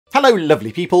Hello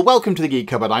lovely people, welcome to the Geek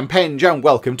Cupboard, I'm Penge and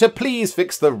welcome to Please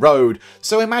Fix the Road.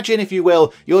 So imagine, if you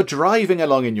will, you're driving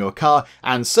along in your car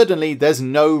and suddenly there's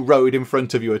no road in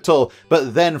front of you at all,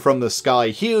 but then from the sky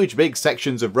huge big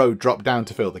sections of road drop down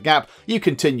to fill the gap, you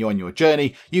continue on your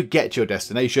journey, you get to your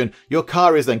destination, your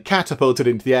car is then catapulted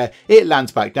into the air, it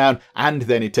lands back down and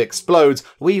then it explodes.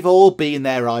 We've all been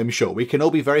there, I'm sure. We can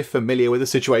all be very familiar with a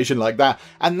situation like that,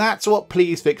 and that's what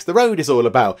Please Fix the Road is all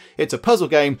about. It's a puzzle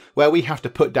game where we have to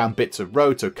put down bits of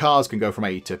road so cars can go from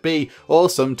A to B,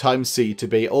 or sometimes C to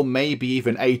B, or maybe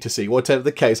even A to C, whatever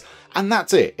the case. And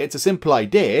that's it. It's a simple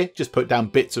idea, just put down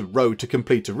bits of road to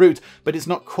complete a route, but it's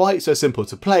not quite so simple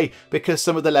to play because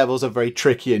some of the levels are very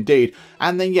tricky indeed.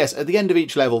 And then yes, at the end of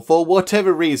each level, for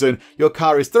whatever reason, your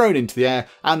car is thrown into the air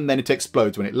and then it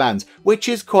explodes when it lands, which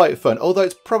is quite fun, although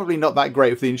it's probably not that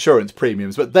great for the insurance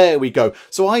premiums, but there we go.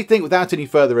 So I think without any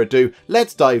further ado,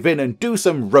 let's dive in and do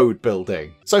some road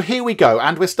building. So here we go,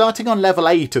 and we're starting on level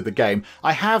 8 of the game.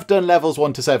 I have done levels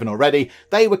 1 to 7 already.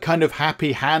 They were kind of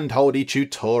happy hand-holdy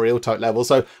tutorial type levels,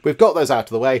 so we've got those out of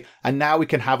the way, and now we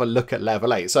can have a look at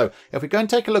level 8. So if we go and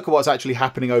take a look at what's actually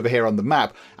happening over here on the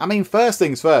map, I mean, first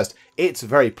things first, it's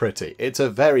very pretty. It's a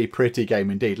very pretty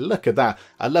game indeed. Look at that.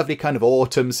 A lovely kind of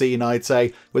autumn scene, I'd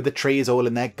say, with the trees all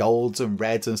in their golds and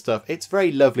reds and stuff. It's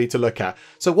very lovely to look at.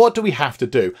 So what do we have to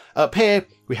do? Up here,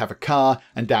 we have a car,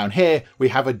 and down here, we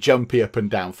have a jumpy up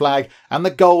and down flag. And the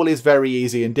goal is very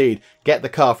easy indeed. Get the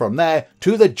car from there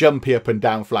to the jumpy up and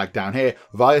down flag down here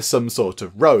via some sort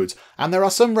of roads. And there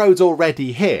are some roads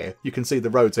already here. You can see the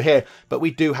roads are here, but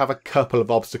we do have a couple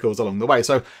of obstacles along the way.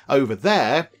 So over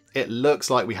there, it looks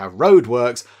like we have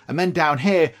roadworks, and then down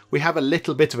here we have a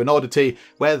little bit of an oddity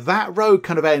where that road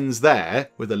kind of ends there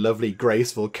with a lovely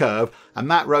graceful curve, and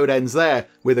that road ends there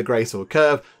with a graceful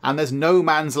curve, and there's no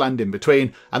man's land in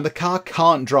between, and the car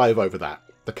can't drive over that.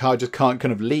 The car just can't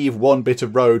kind of leave one bit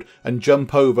of road and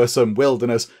jump over some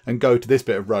wilderness and go to this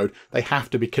bit of road. They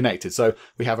have to be connected. So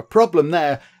we have a problem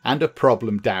there and a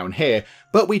problem down here.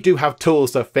 But we do have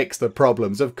tools to fix the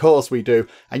problems. Of course we do.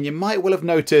 And you might well have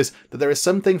noticed that there is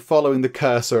something following the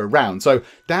cursor around. So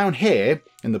down here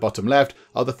in the bottom left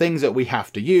are the things that we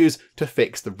have to use to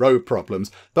fix the road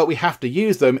problems. But we have to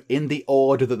use them in the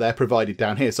order that they're provided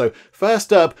down here. So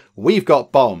first up, we've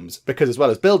got bombs, because as well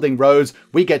as building roads,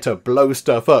 we get to blow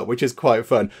stuff up, which is quite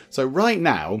fun. So right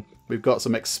now, we've got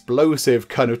some explosive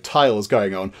kind of tiles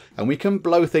going on, and we can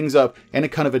blow things up in a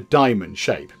kind of a diamond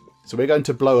shape. So we're going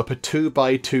to blow up a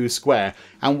 2x2 square,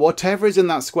 and whatever is in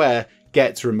that square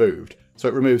gets removed. So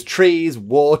it removes trees,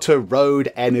 water,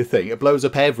 road, anything. It blows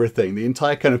up everything. The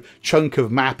entire kind of chunk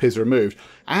of map is removed.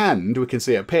 And we can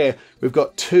see up here, we've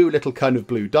got two little kind of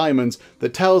blue diamonds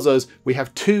that tells us we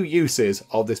have two uses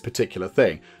of this particular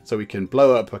thing. So we can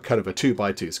blow up a kind of a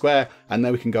 2x2 square, and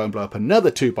then we can go and blow up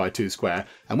another 2x2 square.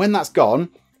 And when that's gone,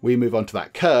 we move on to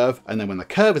that curve, and then when the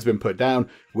curve has been put down,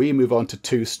 we move on to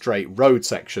two straight road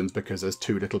sections because there's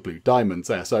two little blue diamonds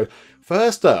there. So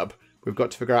first up, we've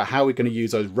got to figure out how we're going to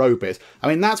use those road bits. I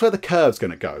mean, that's where the curve's going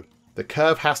to go. The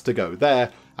curve has to go there,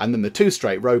 and then the two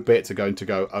straight road bits are going to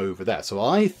go over there. So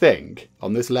I think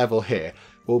on this level here,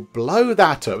 we'll blow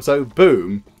that up. So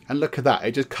boom, and look at that.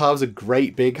 It just carves a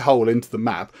great big hole into the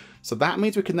map. So that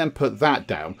means we can then put that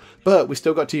down, but we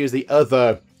still got to use the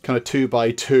other kind of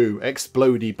 2x2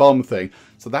 explodey bomb thing.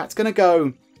 So that's going to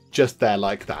go just there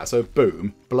like that. So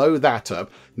boom, blow that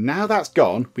up. Now that's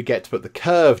gone, we get to put the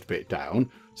curved bit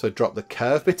down. So drop the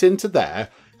curved bit into there,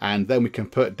 and then we can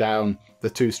put down the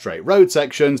two straight road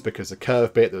sections, because the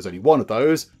curved bit, there's only one of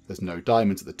those. There's no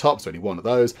diamonds at the top, so only one of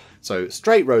those. So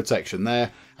straight road section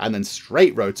there, and then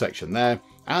straight road section there,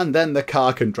 and then the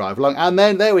car can drive along, and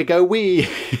then there we go, whee!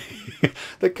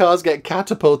 The cars get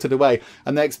catapulted away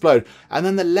and they explode. And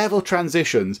then the level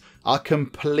transitions are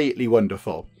completely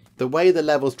wonderful. The way the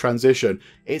levels transition,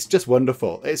 it's just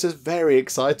wonderful. It's just very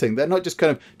exciting. They're not just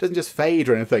kind of, doesn't just fade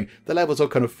or anything. The levels all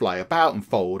kind of fly about and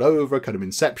fold over, kind of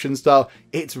Inception style.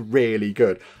 It's really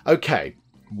good. Okay,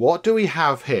 what do we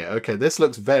have here? Okay, this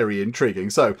looks very intriguing.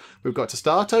 So we've got to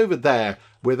start over there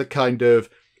with a kind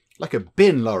of, like a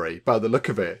bin lorry by the look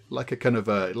of it, like a kind of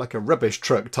like a rubbish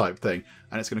truck type thing.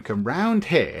 And it's going to come round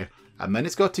here, and then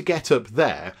it's got to get up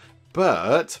there.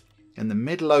 But in the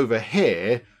middle over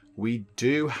here, we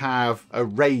do have a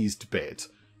raised bit.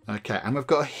 Okay, and we've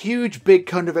got a huge big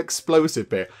kind of explosive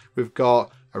bit. We've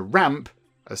got a ramp,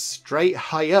 a straight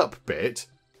high up bit,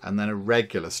 and then a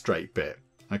regular straight bit.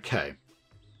 Okay,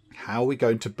 how are we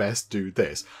going to best do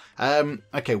this?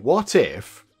 Okay, what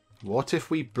if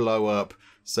we blow up,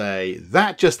 say,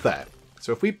 that just there?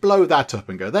 So if we blow that up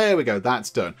and go, there we go, that's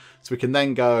done. So we can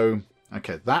then go,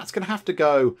 okay, that's going to have to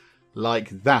go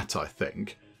like that, I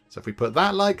think. So if we put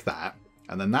that like that,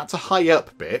 and then that's a high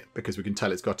up bit, because we can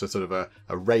tell it's got a sort of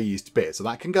a raised bit. So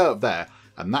that can go up there,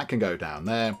 and that can go down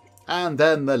there. And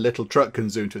then the little truck can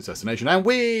zoom to its destination, and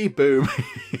whee, boom,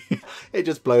 it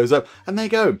just blows up. And there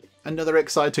you go, another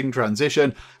exciting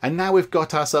transition. And now we've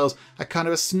got ourselves a kind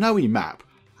of a snowy map.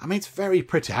 I mean, it's very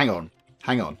pretty. Hang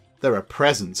on. There are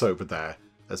presents over there.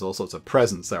 There's all sorts of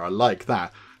presents there. I like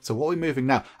that. So what are we moving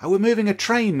now? Oh, we're moving a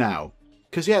train now.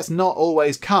 Because yeah, it's not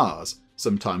always cars.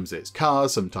 Sometimes it's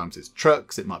cars, sometimes it's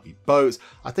trucks, it might be boats.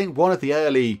 I think one of the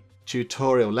early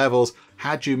tutorial levels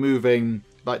had you moving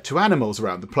like 2 animals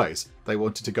around the place. They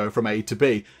wanted to go from A to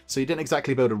B. So you didn't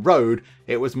exactly build a road,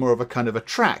 it was more of a kind of a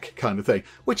track kind of thing,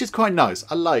 which is quite nice.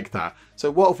 I like that. So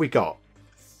what have we got?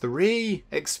 3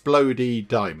 explodey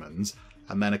diamonds,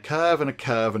 and then a curve and a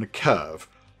curve and a curve.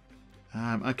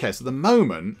 Okay, so the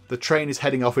moment the train is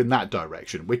heading off in that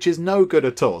direction, which is no good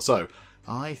at all. So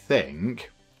I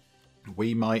think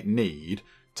we might need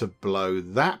to blow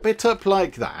that bit up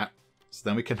like that. So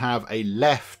then we can have a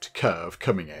left curve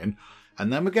coming in.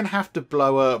 And then we're going to have to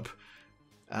blow up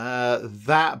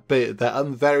that bit, that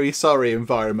I'm very sorry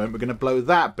environment. We're going to blow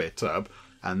that bit up.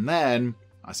 And then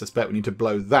I suspect we need to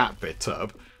blow that bit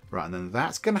up. Right, and then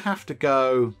that's going to have to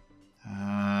go,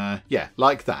 yeah,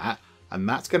 like that. And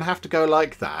that's going to have to go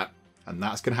like that. And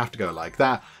that's going to have to go like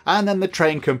that. And then the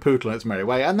train can pootle on its merry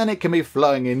way. And then it can be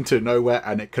flying into nowhere.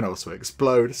 And it can also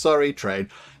explode. Sorry, train.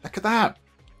 Look at that.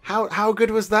 How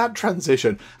good was that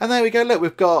transition? And there we go. Look,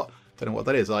 we've got, don't know what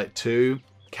that is, like 2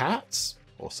 cats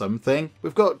or something.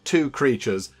 We've got 2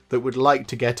 creatures that would like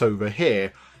to get over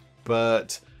here.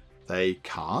 But they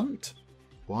can't.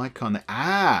 Why can't they?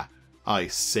 Ah, I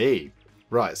see.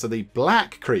 Right, so the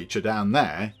black creature down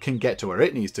there can get to where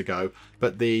it needs to go,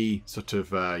 but the sort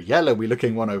of yellowy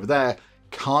looking one over there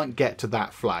can't get to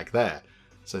that flag there.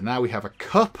 So now we have a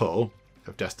couple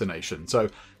of destinations. So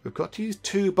we've got to use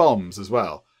 2 bombs as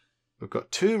well. We've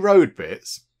got 2 road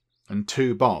bits and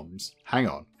 2 bombs. Hang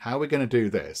on, how are we going to do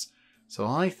this? So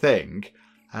I think,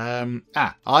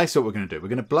 I see what we're going to do. We're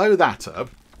going to blow that up,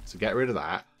 so get rid of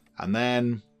that, and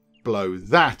then blow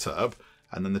that up.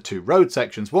 And then the 2 road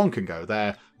sections, one can go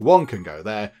there, one can go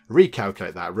there,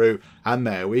 recalculate that route, and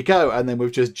there we go. And then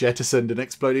we've just jettisoned and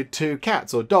exploded 2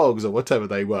 cats or dogs or whatever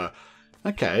they were.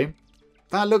 Okay,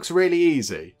 that looks really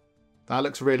easy. That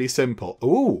looks really simple.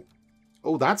 Ooh,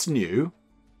 oh, that's new.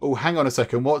 Oh, hang on a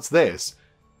second, what's this?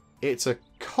 It's a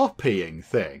copying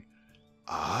thing.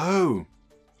 Oh,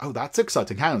 that's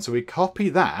exciting. Hang on, so we copy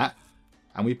that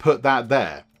and we put that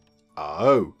there.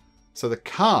 Oh, so the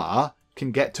car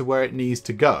can get to where it needs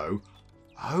to go.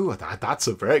 Oh, that's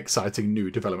a very exciting new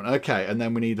development. Okay, and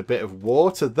then we need a bit of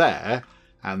water there,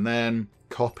 and then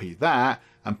copy that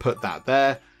and put that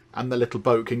there, and the little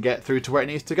boat can get through to where it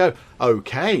needs to go.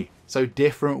 Okay, so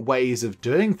different ways of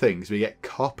doing things. We get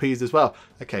copies as well.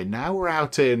 Okay, now we're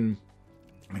out in,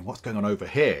 I mean, what's going on over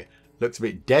here? Looks a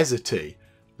bit deserty.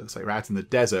 Looks like we're out in the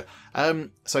desert.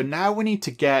 So now we need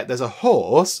to get, there's a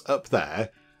horse up there.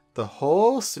 The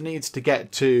horse needs to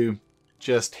get to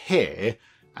just here,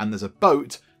 and there's a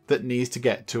boat that needs to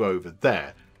get to over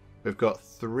there. We've got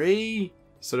 3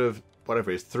 sort of,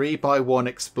 whatever it is,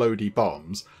 3x1 explodey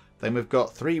bombs. Then we've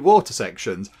got 3 water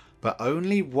sections, but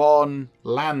only 1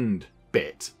 land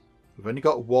bit. We've only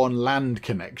got 1 land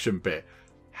connection bit.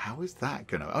 How is that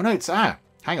gonna, oh no, it's,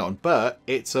 hang on, but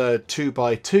it's a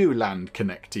 2x2 land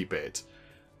connecty bit.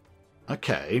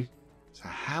 Okay, so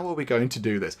how are we going to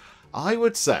do this? I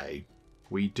would say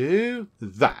we do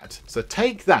that. So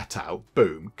take that out,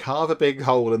 boom, carve a big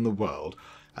hole in the world,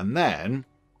 and then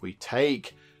we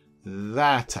take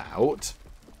that out.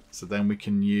 So then we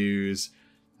can use,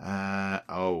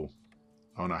 oh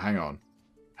no, hang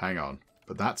on.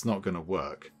 But that's not going to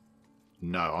work.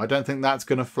 No, I don't think that's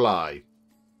going to fly.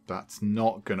 That's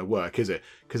not going to work, is it?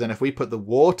 Because then if we put the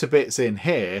water bits in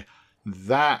here,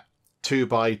 that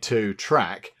 2x2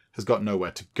 track has got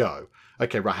nowhere to go.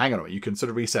 Okay, right, hang on a minute. You can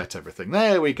sort of reset everything.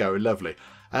 There we go, lovely.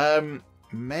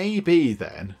 Maybe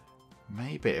then,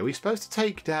 maybe, are we supposed to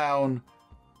take down,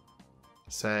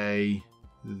 say,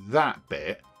 that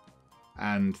bit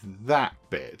and that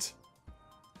bit?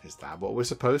 Is that what we're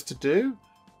supposed to do?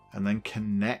 And then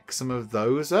connect some of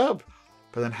those up?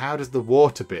 But then how does the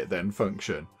water bit then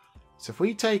function? So if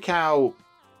we take out,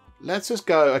 let's just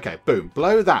go, okay, boom,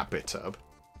 blow that bit up.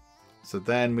 So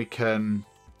then we can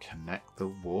connect the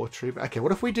water. Okay,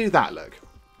 what if we do that, look?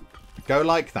 Go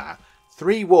like that.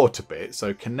 3 water bits,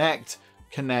 so connect,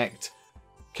 connect,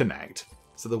 connect.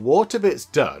 So the water bit's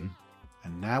done,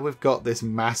 and now we've got this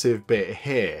massive bit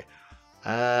here.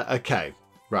 Okay,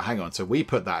 right, hang on. So we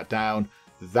put that down,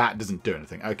 That doesn't do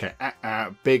anything. Okay,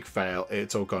 big fail.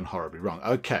 It's all gone horribly wrong.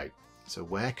 Okay, so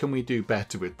where can we do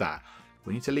better with that?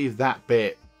 We need to leave that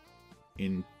bit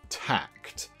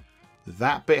intact.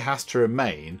 That bit has to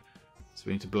remain. So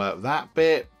we need to blow up that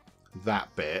bit,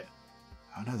 that bit.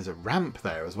 Oh no, there's a ramp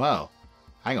there as well.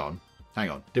 Hang on.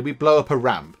 Did we blow up a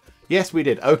ramp? Yes, we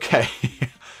did. Okay.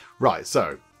 Right,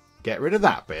 so get rid of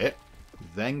that bit,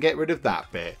 then get rid of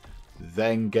that bit,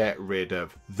 then get rid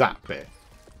of that bit.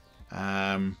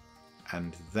 And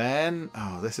then,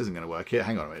 oh, this isn't going to work here.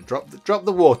 Hang on a minute. Drop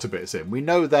the water bits in. We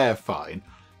know they're fine.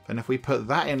 And if we put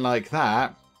that in like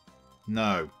that,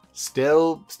 no,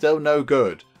 still no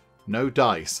good. No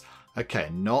dice. Okay,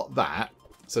 not that.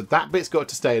 So that bit's got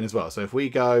to stay in as well. So if we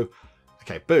go,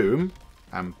 okay, boom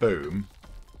and boom,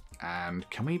 and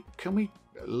can we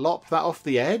lop that off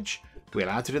the edge? Are we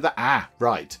allowed to do that? Ah,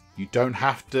 right. You don't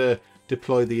have to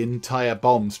deploy the entire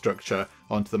bomb structure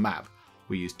onto the map.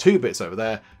 We use 2 bits over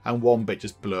there, and 1 bit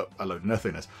just blew up a load of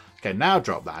nothingness. Okay, now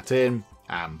drop that in,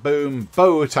 and boom,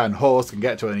 boat and horse can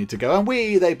get to where they need to go, and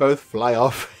they both fly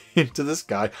off into the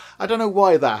sky. I don't know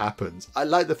why that happens. I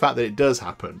like the fact that it does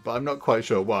happen, but I'm not quite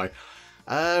sure why.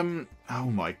 Oh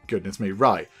my goodness me.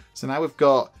 Right, so now we've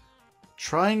got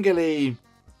triangle-y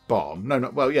bomb.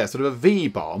 Sort of a V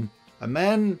bomb, and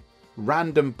then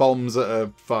random bombs that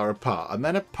are far apart, and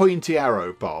then a pointy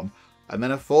arrow bomb, and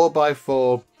then a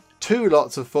 4x4, 2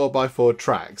 lots of 4x4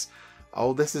 tracks.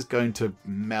 Oh, this is going to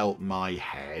melt my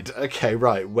head. Okay,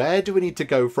 right, where do we need to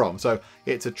go from? So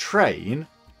it's a train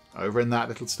over in that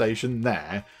little station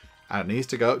there, and it needs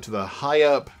to go up to the high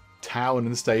up town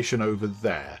and station over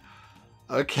there.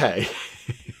 Okay,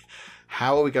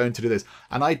 how are we going to do this?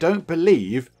 And I don't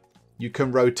believe you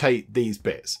can rotate these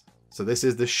bits. So this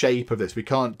is the shape of this. We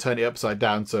can't turn it upside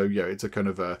down, so it's a kind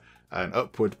of an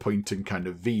upward pointing kind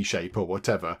of V shape or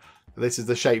whatever. This is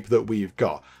the shape that we've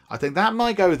got. I think that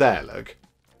might go there, look,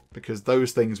 because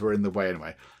those things were in the way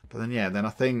anyway. But then I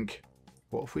think,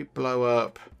 what if we blow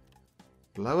up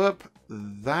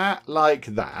that like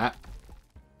that,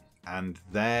 and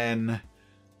then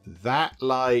that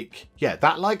like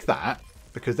that,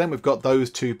 because then we've got those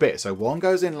 2 bits. So one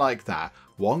goes in like that,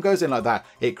 one goes in like that.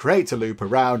 It creates a loop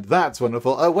around. That's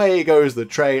wonderful. Away goes the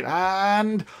train,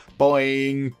 and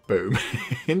boing, boom,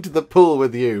 into the pool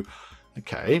with you.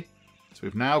 Okay, so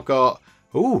we've now got,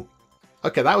 ooh,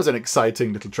 okay, that was an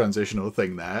exciting little transitional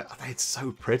thing there. Oh, it's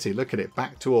so pretty. Look at it,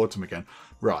 back to autumn again.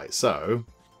 Right, so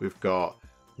we've got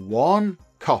 1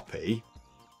 copy,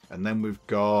 and then we've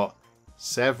got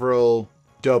several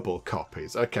double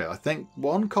copies. Okay, I think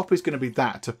 1 copy is going to be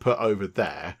that to put over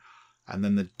there, and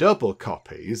then the double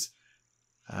copies,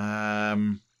 3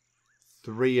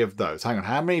 of those. Hang on,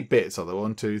 how many bits are there?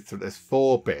 1, 2, 3. There's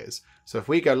 4 bits. So if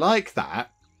we go like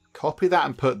that, copy that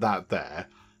and put that there,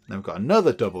 then we've got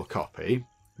another double copy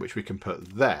which we can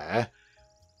put there.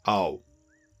 Oh,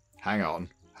 hang on.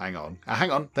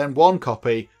 Then 1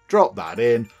 copy, drop that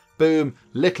in. Boom,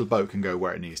 little boat can go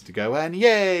where it needs to go, and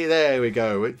yay, there we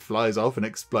go. It flies off and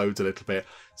explodes a little bit.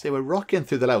 See, we're rocking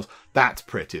through the levels. That's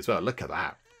pretty as well. Look at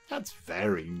that. That's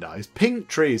very nice. Pink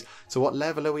trees. So what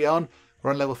level are we on? We're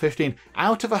on level 15.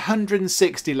 Out of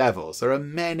 160 levels, there are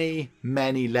many,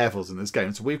 many levels in this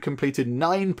game. So we've completed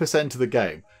 9% of the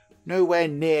game. Nowhere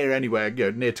near anywhere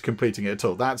near to completing it at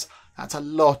all. That's a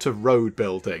lot of road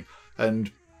building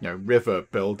and river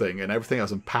building and everything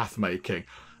else, and path making.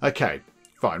 Okay.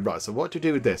 Fine, right, so what do we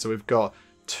do with this? So we've got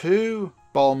 2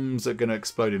 bombs that are going to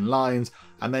explode in lines,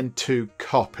 and then 2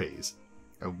 copies.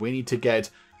 And we need to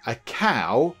get a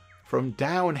cow from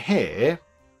down here.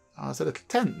 Oh, there's a little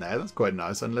tent there. That's quite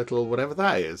nice. And a little whatever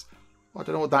that is. I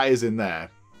don't know what that is in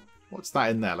there. What's that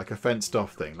in there? Like a fenced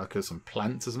off thing? Like some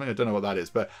plants or something? I don't know what that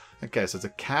is. But, okay, so it's a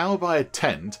cow by a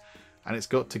tent, and it's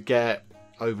got to get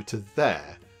over to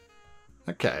there.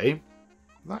 Okay,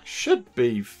 that should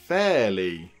be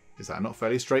fairly... Is that not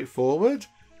fairly straightforward?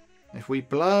 If we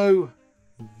blow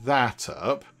that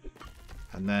up,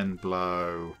 and then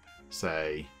blow,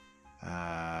 say,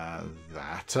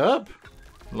 that up,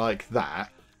 like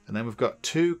that, and then we've got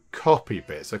 2 copy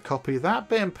bits. So copy that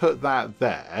bit and put that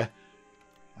there.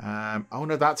 Oh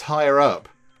no, that's higher up.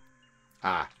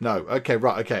 Ah, no. Okay,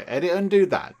 right, okay. Edit and do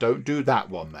that. Don't do that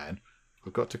one then.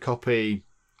 We've got to copy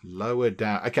lower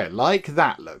down. Okay, like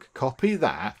that, look. Copy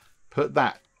that, put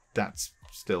that. That's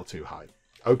still too high.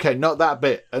 Okay, not that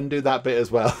bit. Undo that bit as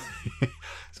well.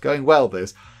 It's going well,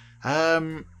 this.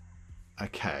 Okay.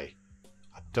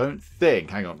 I don't think...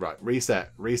 Hang on, right.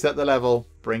 Reset. Reset the level.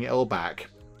 Bring it all back.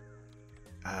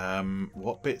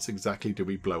 What bits exactly do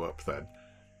we blow up then?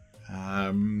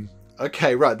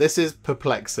 Okay, right. This is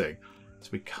perplexing. So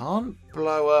we can't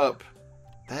blow up...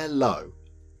 They're low.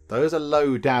 Those are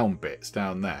low down bits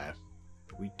down there.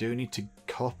 But we do need to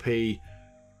copy...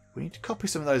 We need to copy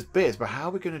some of those bits, but how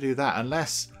are we going to do that?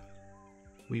 Unless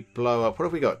we blow up... What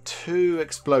have we got? 2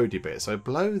 explodey bits. So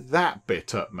blow that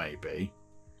bit up, maybe.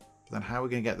 But then how are we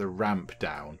going to get the ramp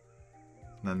down?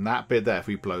 And then that bit there, if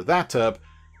we blow that up,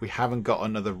 we haven't got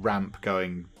another ramp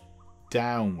going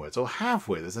downwards. Or have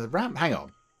we? There's a ramp. Hang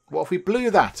on. What if we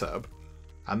blew that up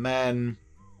and then...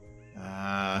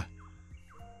 oh,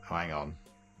 hang on.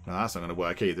 No, that's not going to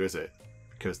work either, is it?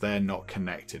 Because they're not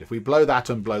connected. If we blow that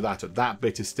and blow that up, that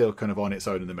bit is still kind of on its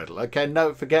own in the middle. Okay,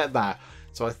 no, forget that.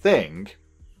 So I think...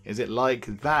 Is it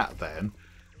like that then?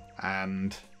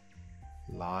 And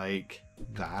like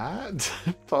that?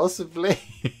 Possibly?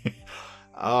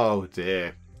 Oh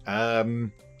dear.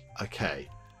 Okay.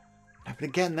 Now, but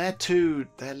again,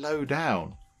 they're low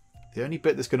down. The only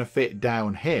bit that's going to fit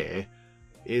down here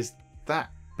is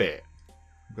that bit.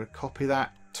 I'm going to copy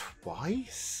that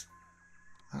twice?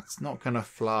 That's not going to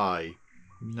fly.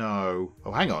 No.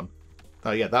 Oh, hang on.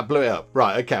 Oh, yeah, that blew it up.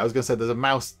 Right, okay, I was going to say there's a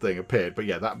mouse thing appeared, but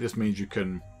yeah, that just means you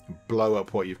can blow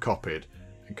up what you've copied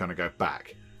and kind of go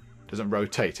back. Doesn't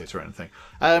rotate it or anything.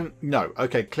 No,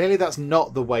 okay, clearly that's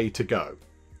not the way to go.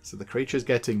 So the creature's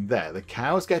getting there. The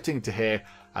cow's getting to here,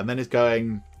 and then it's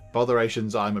going,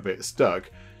 botherations, I'm a bit stuck.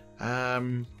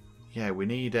 Yeah, we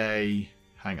need a...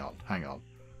 Hang on.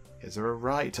 Is there a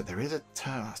right? There is a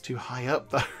turn. That's too high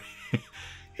up, though.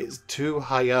 It's too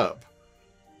high up.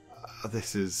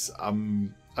 This is...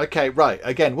 Okay, right.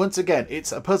 Again, once again,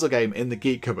 it's a puzzle game in the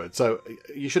Geek Cupboard. So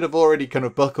you should have already kind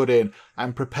of buckled in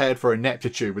and prepared for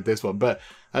ineptitude with this one. But,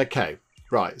 okay,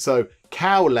 right. So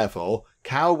cow level,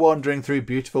 cow wandering through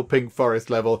beautiful pink forest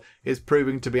level is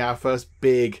proving to be our first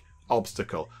big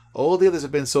obstacle. All the others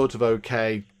have been sort of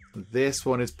okay. This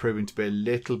one is proving to be a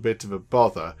little bit of a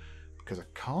bother because I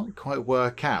can't quite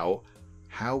work out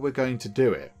how we're going to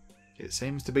do it. It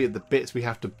seems to be the bits we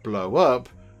have to blow up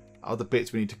are the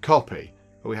bits we need to copy.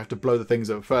 But we have to blow the things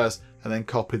up first and then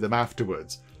copy them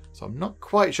afterwards. So I'm not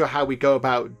quite sure how we go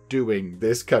about doing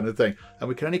this kind of thing. And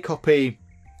we can only copy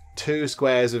 2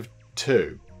 squares of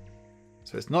 2.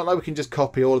 So it's not like we can just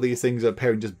copy all of these things up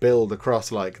here and just build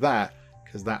across like that,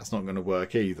 because that's not going to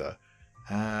work either.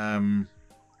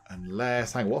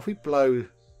 Unless, hang on, what if we blow,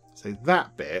 say,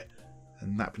 that bit,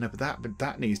 and that, no, but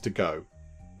that needs to go.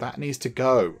 That needs to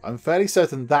go. I'm fairly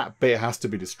certain that bit has to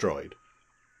be destroyed,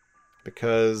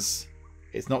 because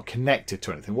it's not connected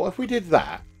to anything. What if we did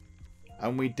that,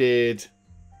 and we did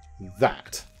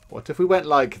that? What if we went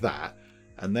like that,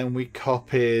 and then we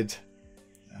copied...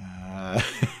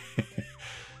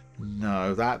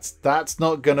 No, that's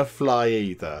not going to fly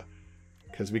either,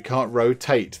 because we can't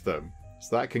rotate them.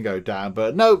 So that can go down,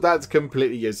 but no, that's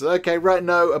completely useless. Okay, right,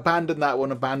 no, abandon that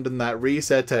one, abandon that,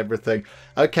 reset everything.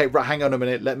 Okay, right, hang on a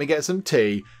minute, let me get some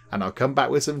tea, and I'll come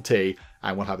back with some tea,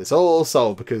 and we'll have this all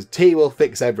solved, because tea will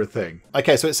fix everything.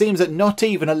 Okay, so it seems that not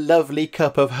even a lovely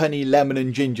cup of honey, lemon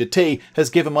and ginger tea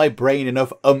has given my brain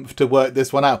enough oomph to work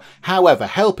this one out. However,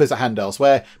 help is at hand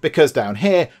elsewhere, because down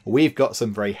here we've got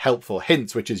some very helpful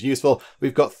hints, which is useful.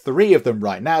 We've got 3 of them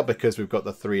right now, because we've got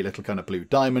the 3 little kind of blue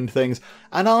diamond things,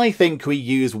 and I think we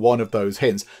use one of those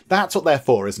hints. That's what they're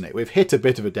for, isn't it? We've hit a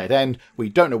bit of a dead end, we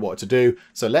don't know what to do,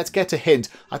 so let's get a hint.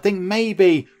 I think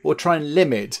maybe we'll try and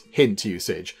limit hint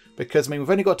usage, because, I mean, we've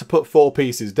only got to put 4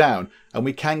 pieces down, and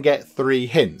we can get 3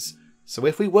 hints. So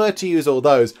if we were to use all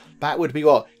those, that would be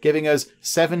what? Giving us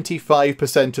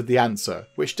 75% of the answer,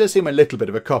 which does seem a little bit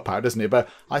of a cop-out, doesn't it? But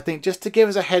I think just to give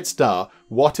us a head start,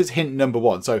 what is hint number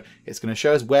 1? So it's going to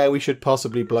show us where we should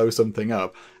possibly blow something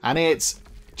up, and it's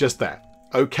just there.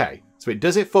 Okay, so it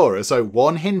does it for us. So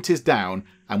 1 hint is down,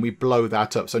 and we blow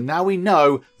that up. So now we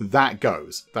know that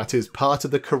goes. That is part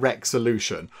of the correct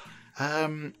solution.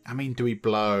 I mean, do we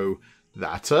blow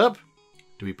that up?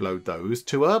 Do we blow those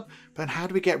 2 up? But how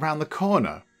do we get round the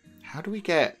corner? How do we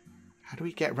get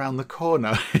round the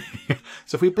corner?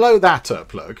 So if we blow that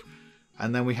up, look,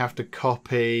 and then we have to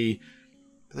copy,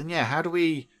 but then yeah, how do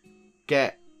we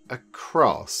get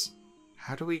across?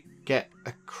 How do we get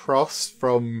across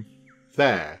from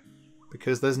there?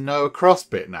 Because there's no across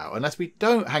bit now, unless we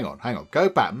don't, hang on, go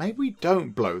back. Maybe we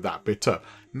don't blow that bit up.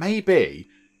 Maybe,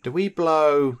 do we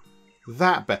blow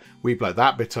that bit? We blow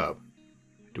that bit up.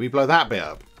 Do we blow that bit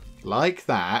up? Like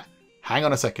that. Hang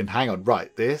on a second. Hang on.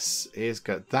 Right. This is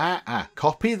good. That.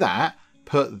 Copy that.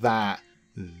 Put that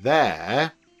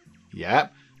there.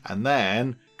 Yep. And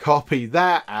then copy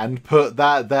that and put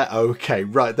that there. Okay.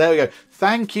 Right. There we go.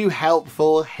 Thank you.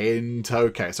 Helpful hint.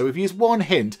 Okay. So we've used 1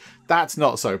 hint. that's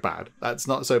not so bad. That's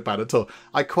not so bad at all.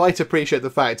 I quite appreciate the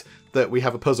fact that we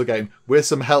have a puzzle game with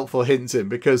some helpful hints in,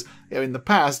 because in the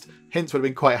past, hints would have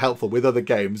been quite helpful with other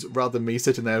games, rather than me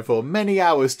sitting there for many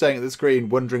hours staring at the screen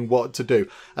wondering what to do.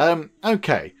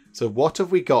 Okay, so what have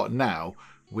we got now?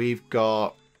 We've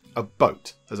got a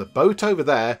boat. There's a boat over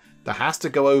there that has to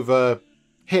go over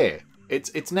here.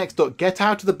 It's next door. Get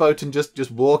out of the boat and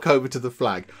just walk over to the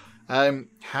flag.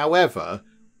 However,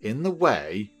 in the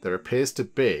way, there appears to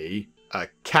be a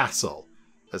castle.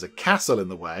 There's a castle in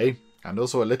the way, and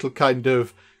also a little kind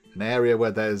of an area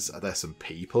where there's some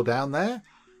people down there.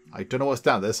 I don't know what's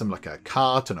down there. There's some like a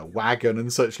cart and a wagon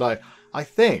and such like. I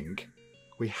think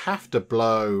we have to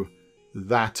blow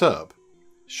that up.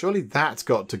 Surely that's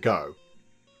got to go.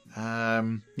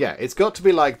 Yeah, it's got to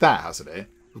be like that, hasn't it?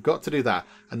 We've got to do that.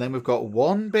 And then we've got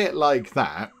one bit like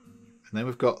that. And then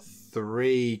we've got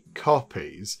 3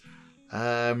 copies.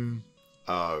 Oh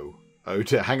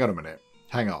dear, hang on a minute.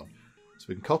 Hang on. So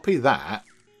we can copy that.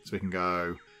 So we can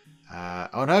go,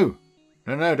 oh no.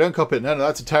 No, don't copy it. No,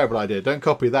 that's a terrible idea. Don't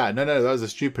copy that. No, that was a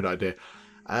stupid idea.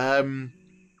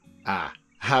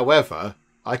 However,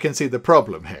 I can see the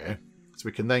problem here. So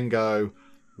we can then go,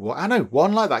 well, I know,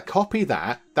 one like that. Copy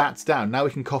that. That's down. Now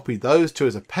we can copy those 2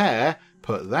 as a pair.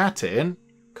 Put that in.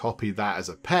 Copy that as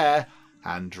a pair.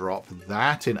 And drop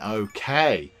that in.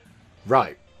 Okay.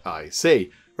 Right. I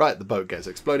see. Right, the boat gets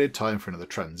exploded. Time for another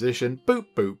transition. Boop,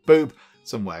 boop, boop.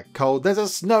 Somewhere cold. There's a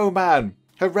snowman.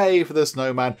 Hooray for the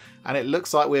snowman. And it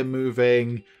looks like we're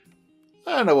moving...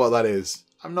 I don't know what that is.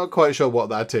 I'm not quite sure what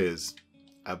that is.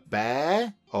 A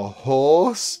bear? A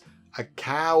horse? A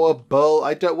cow? A bull?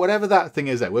 Whatever that thing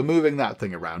is there. We're moving that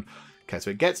thing around. Okay,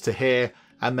 so it gets to here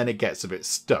and then it gets a bit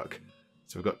stuck.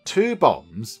 So we've got 2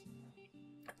 bombs.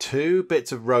 2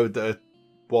 bits of road that are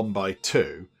 1 by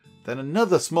 2. Then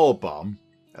another small bomb.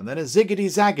 And then a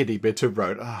ziggity-zaggity bit of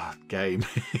road. Ah, game.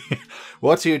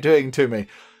 What are you doing to me?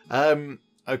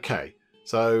 Okay.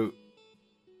 So,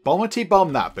 bommity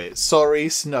bomb that bit. Sorry,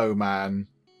 snowman.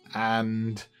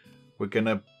 And we're going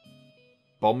to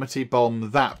bommity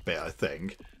bomb that bit, I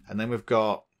think. And then we've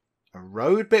got a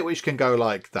road bit which can go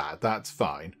like that. That's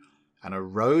fine. And a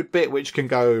road bit which can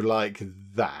go like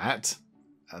that.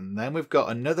 And then we've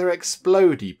got another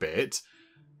explodey bit.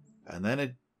 And then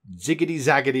a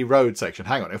ziggity-zaggity road section.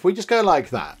 Hang on, if we just go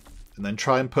like that and then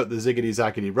try and put the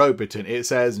ziggity-zaggity road bit in, it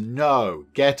says, no,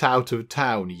 get out of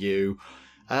town, you.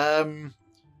 Oh,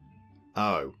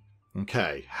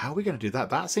 okay. How are we going to do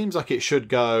that? That seems like it should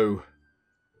go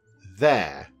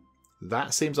there.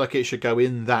 That seems like it should go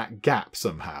in that gap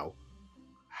somehow.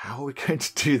 How are we going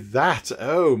to do that?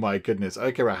 Oh, my goodness.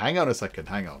 Okay, right, hang on a second.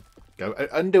 Hang on. Go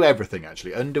undo everything,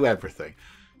 actually. Undo everything.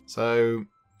 So,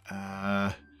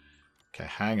 okay,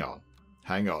 hang on.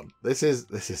 Hang on. This is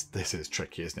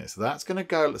tricky, isn't it? So that's going to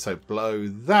go, so blow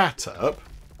that up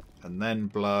and then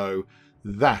blow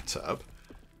that up.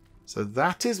 So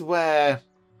that is where,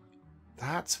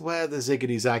 that's where the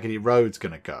ziggity-zaggity road's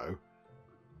going to go.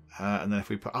 And then if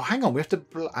we put, oh, hang on, we have to,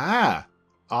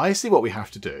 I see what we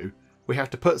have to do. We have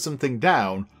to put something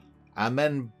down and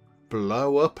then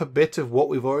blow up a bit of what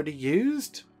we've already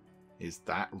used. Is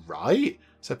that right?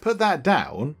 So put that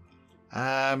down.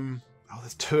 Oh,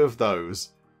 there's 2 of those.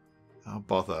 Oh,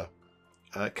 bother.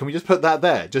 Can we just put that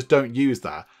there? Just don't use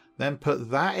that. Then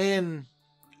put that in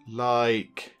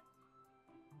like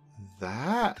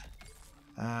that.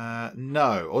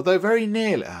 No, although very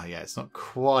nearly. Oh, yeah, it's not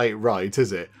quite right,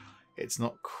 is it? It's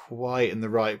not quite in the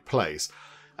right place.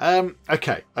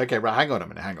 Okay, right, hang on a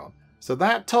minute, hang on. So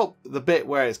that top, the bit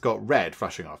where it's got red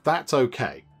flashing off, that's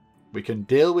okay. We can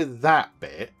deal with that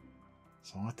bit.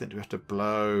 So I think we have to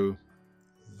blow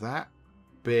that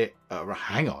bit.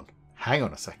 Hang on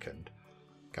a second.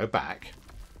 Go back.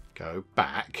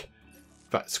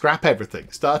 But scrap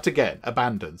everything. Start again.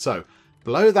 Abandon. So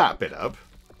blow that bit up,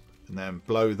 and then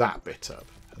blow that bit up,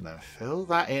 and then fill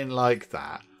that in like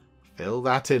that. Fill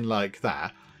that in like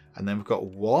that, and then we've got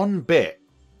 1 bit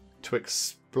to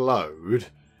explode.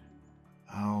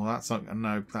 Oh, that's not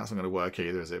going to work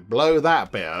either, is it? Blow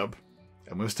that bit up,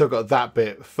 and we've still got that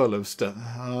bit full of stuff.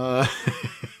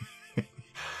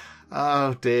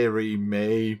 Oh, dearie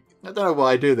me. I don't know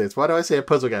why I do this. Why do I say a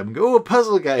puzzle game and go, oh, a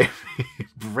puzzle game?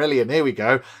 Brilliant. Here we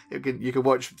go. You can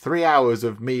watch 3 hours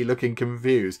of me looking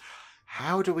confused.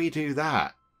 How do we do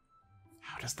that?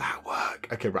 How does that work?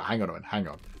 Okay, right, hang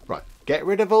on. Right, get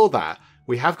rid of all that.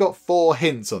 We have got 4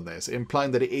 hints on this,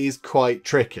 implying that it is quite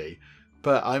tricky.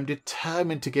 But I'm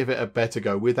determined to give it a better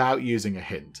go without using a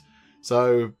hint.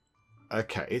 So,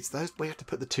 okay, it's those. We have to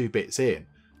put the 2 bits in.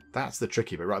 That's the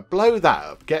tricky bit. Right, blow that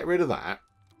up. Get rid of that.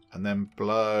 And then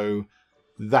blow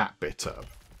that bit up.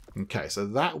 Okay, so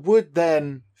that would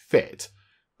then fit,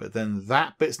 but then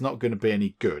that bit's not going to be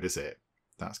any good, is it?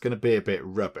 That's going to be a bit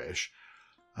rubbish.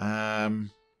 Okay,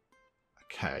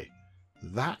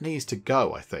 that needs to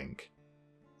go, I think.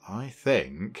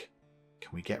 Can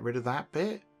we get rid of that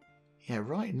bit? Yeah,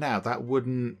 right now that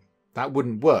wouldn't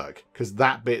work because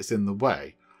that bit's in the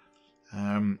way.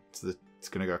 So it's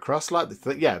going to go across like this.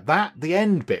 Yeah, the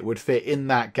end bit would fit in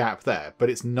that gap there, but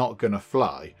it's not going to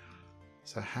fly.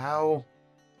 So how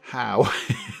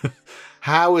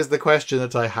how is the question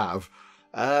that I have?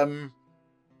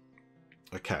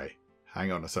 Okay,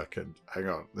 hang on a second. Hang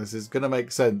on. This is going to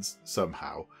make sense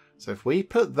somehow. So if we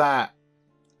put that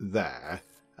there,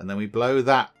 and then we blow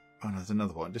that... Oh, no, there's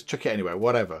another one. Just chuck it anywhere,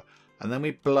 whatever. And then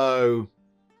we blow...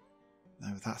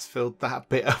 No, that's filled that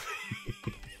bit up.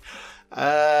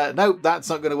 No, that's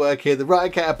not going to work here.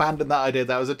 Right, okay, abandon that idea.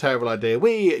 That was a terrible idea. Do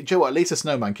you know what? At least a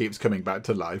snowman keeps coming back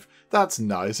to life. That's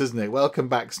nice, isn't it? Welcome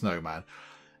back, snowman.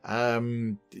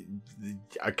 Okay,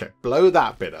 blow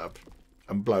that bit up.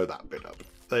 And blow that bit up.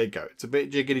 There you go. It's a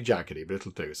bit jiggity-jaggedy, but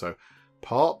it'll do. So,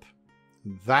 pop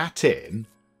that in.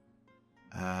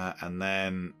 And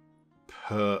then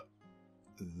put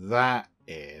that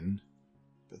in.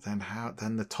 But then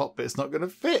then the top bit's not going to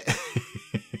fit.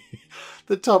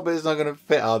 The top bit's not going to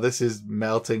fit. Oh, this is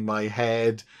melting my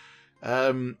head.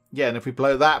 Yeah, and if we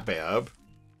blow that bit up,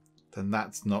 then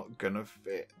that's not going to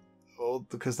fit. Oh,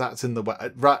 because that's in the way.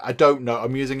 Right, I don't know.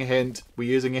 I'm using a hint. We're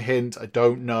using a hint. I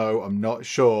don't know. I'm not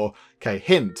sure. Okay,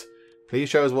 hint. Please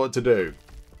show us what to do.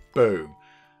 Boom.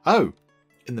 Oh,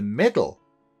 in the middle.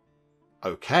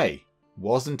 Okay.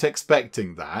 Wasn't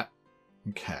expecting that.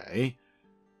 Okay.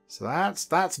 So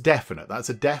that's definite. That's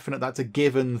a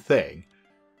given thing.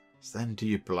 So then do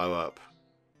you blow up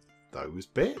those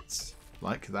bits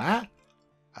like that?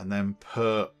 And then put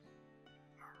a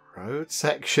road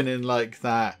section in like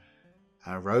that.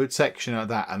 And a road section like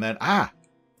that. And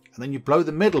then you blow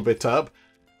the middle bit up.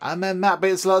 And then that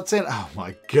bit slots in. Oh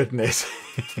my goodness.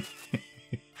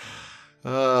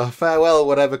 Farewell,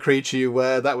 whatever creature you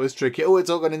were. That was tricky. Oh, it's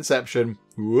all gone Inception.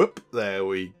 Whoop. There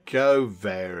we go.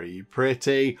 Very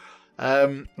pretty.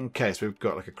 Okay, so we've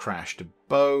got like a crashed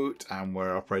boat. And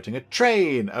we're operating a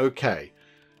train. Okay.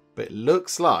 But it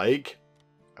looks like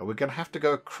we're going to have to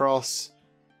go across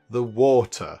the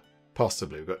water.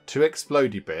 Possibly. We've got 2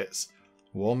 explodey bits.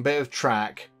 1 bit of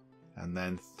track. And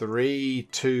then 3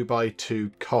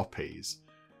 2x2 copies.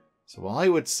 So I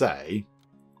would say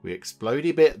we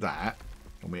explodey bit that.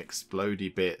 And we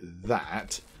explodey bit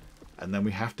that. And then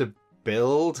we have to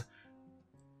build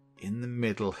in the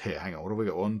middle here. Hang on, what have we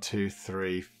got? 1, 2,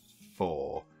 3,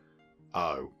 4.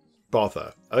 Oh,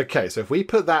 bother. Okay, so if we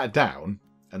put that down,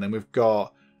 and then we've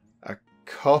got a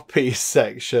copy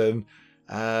section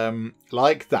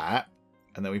like that,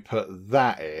 and then we put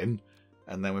that in,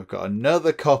 and then we've got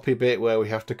another copy bit where we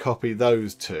have to copy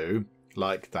those 2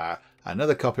 like that.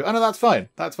 Another copy. Oh no, that's fine.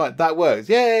 That's fine. That works.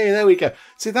 Yay, there we go.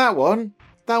 See that one?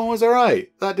 That one was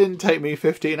alright. That didn't take me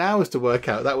 15 hours to work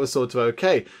out. That was sort of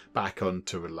okay. Back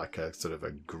onto like a sort of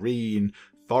a green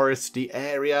foresty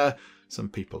area. Some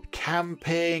people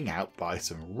camping out by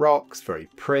some rocks. Very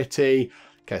pretty.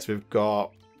 Okay, so we've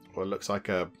got what looks like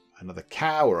another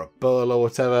cow or a bull or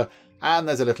whatever. And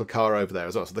there's a little car over there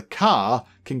as well. So the car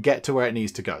can get to where it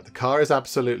needs to go. The car is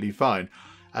absolutely fine.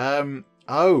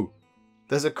 Oh,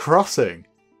 there's a crossing.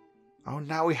 Oh,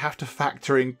 now we have to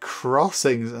factor in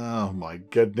crossings. Oh, my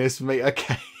goodness me.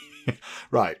 Okay.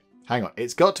 Right. Hang on.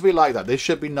 It's got to be like that. This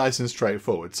should be nice and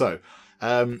straightforward. So,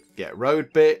 yeah,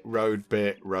 road bit,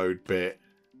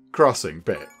 crossing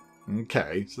bit.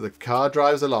 Okay. So the car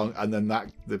drives along and then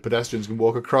the pedestrians can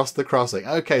walk across the crossing.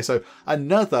 Okay. So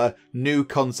another new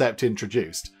concept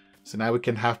introduced. So now we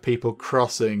can have people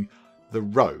crossing the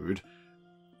road.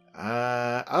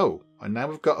 Oh, and now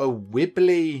we've got a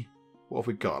wibbly... What have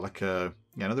we got? Like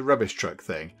another rubbish truck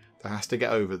thing that has to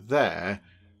get over there.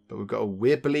 But we've got a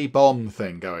wibbly bomb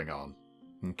thing going on.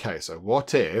 Okay, so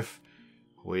what if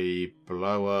we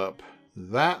blow up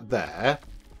that there.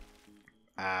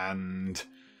 And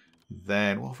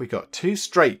then what have we got? 2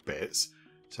 straight bits.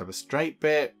 So I have a straight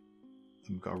bit.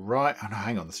 Then we've got a right... Oh no,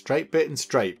 hang on. The straight bit and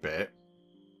straight bit.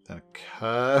 Then a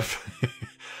curve.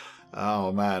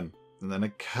 Oh man. And then a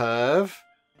curve.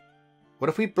 What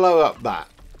if we blow up that?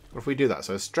 What if we do that?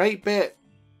 So a straight bit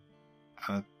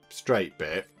and a straight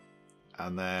bit.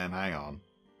 And then, hang on,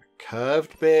 a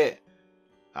curved bit.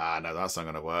 Ah, no, that's not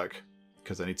going to work.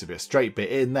 Because there needs to be a straight bit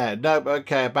in there. Nope,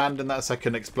 okay, abandon that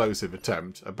second explosive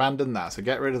attempt. Abandon that, so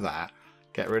get rid of that.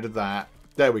 Get rid of that.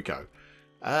 There we go.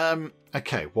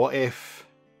 Okay, what if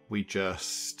we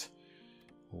just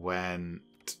went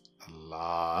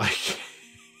like...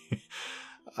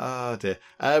 Oh dear.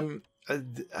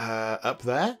 Up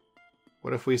there?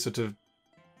 What if we sort of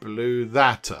blew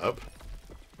that up?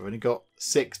 We've only got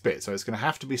 6 bits, so it's going to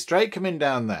have to be straight coming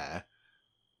down there.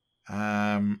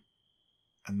 And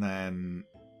then...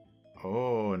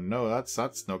 Oh, no,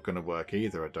 that's not going to work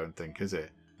either, I don't think, is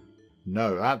it?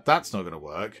 No, that's not going to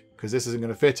work, because this isn't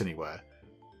going to fit anywhere.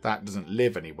 That doesn't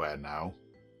live anywhere now.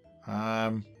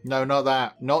 No, not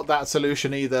that. Not that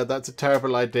solution either. That's a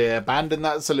terrible idea. Abandon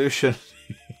that solution.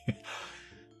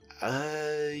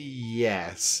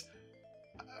 Yes.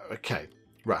 Okay.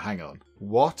 Right, hang on.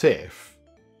 What if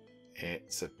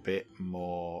it's a bit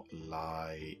more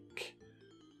like...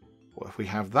 What if we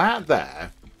have that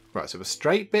there? Right, so a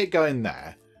straight bit going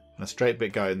there, and a straight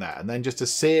bit going there, and then just a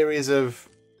series of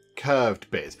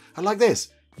curved bits. I like this.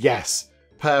 Yes.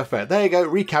 Perfect. There you go.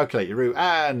 Recalculate your route,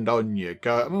 and on you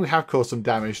go. I mean, we have caused some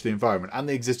damage to the environment and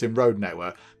the existing road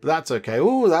network, but that's okay.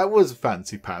 Oh, that was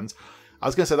fancy pants. I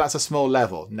was going to say that's a small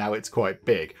level. Now it's quite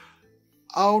big.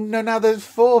 Oh, no, now there's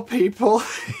 4 people.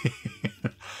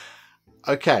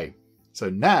 Okay, so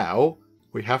now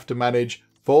we have to manage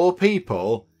 4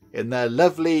 people in their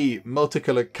lovely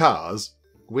multicoloured cars,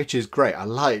 which is great. I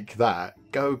like that.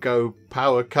 Go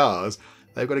power cars.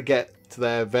 They've got to get to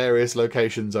their various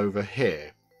locations over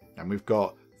here. And we've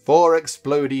got 4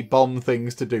 explodey bomb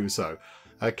things to do so.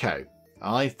 Okay,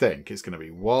 I think it's going to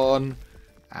be 1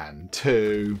 and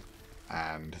 2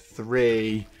 and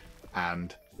 3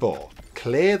 and 4.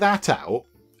 Clear that out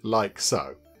like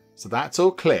so. So that's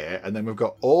all clear. And then we've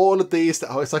got all of these.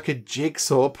 Oh, it's like a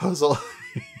jigsaw puzzle.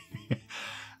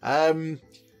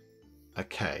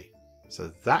 Okay,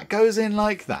 so that goes in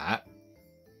like that.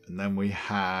 And then we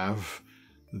have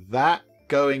that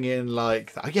going in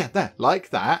like that. Oh, yeah, there, like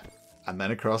that. And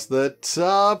then across the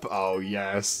top. Oh,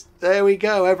 yes. There we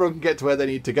go. Everyone can get to where they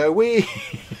need to go. Whee!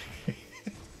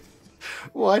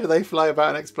 Why do they fly about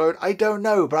and explode? I don't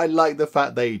know, but I like the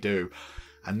fact they do.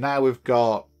 And now we've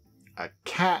got a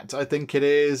cat, I think it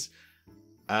is.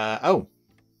 Oh,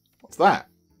 what's that?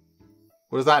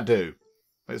 What does that do?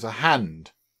 It's a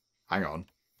hand. Hang on.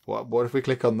 What if we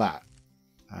click on that?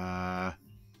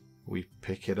 We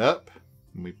pick it up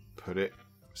and we put it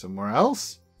somewhere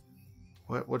else.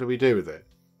 What do we do with it?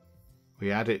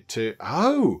 We add it to...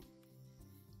 Oh!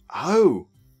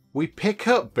 We pick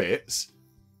up bits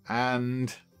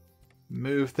and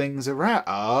move things around.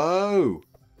 Oh,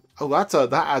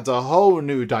 that adds a whole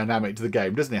new dynamic to the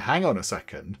game, doesn't it? Hang on a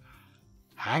second.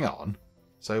 Hang on.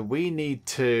 So we need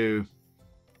to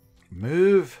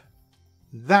move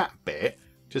that bit.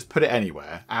 Just put it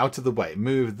anywhere, out of the way.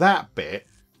 Move that bit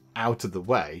out of the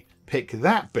way. Pick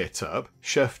that bit up,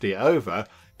 shufty it over.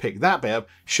 Pick that bit up,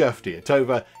 shufty it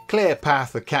over. Clear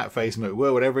path for cat face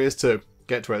McWhirl, whatever it is, to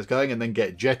get to where it's going, and then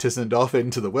get jettisoned off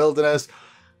into the wilderness.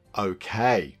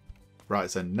 Okay.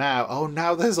 Right, so now... Oh,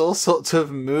 now there's all sorts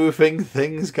of moving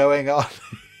things going on.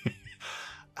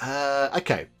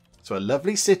 Okay. So a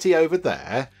lovely city over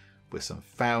there with some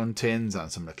fountains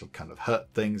and some little kind of hut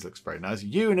things. Looks very nice.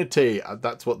 Unity.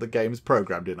 That's what the game's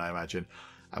programmed in, I imagine.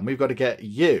 And we've got to get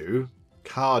you,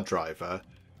 car driver,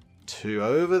 to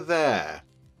over there.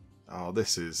 Oh,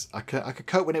 this is... I could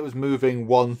cope when it was moving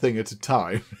one thing at a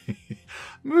time.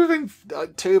 Moving a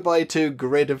 2x2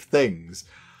 grid of things.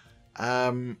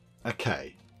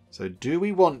 Okay. So do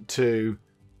we want to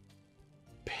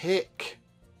pick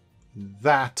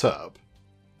that up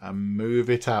and move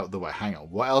it out the way? Hang on.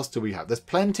 What else do we have? There's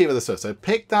plenty of other stuff. So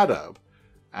pick that up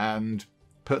and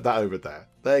put that over there.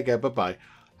 There you go. Bye-bye.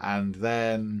 And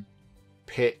then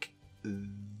pick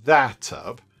that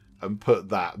up and put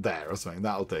that there or something.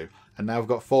 That'll do. And now we've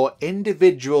got 4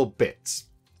 individual bits.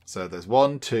 So there's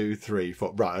 1, 2, 3,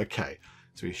 4. Right, okay.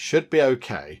 So we should be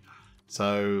okay.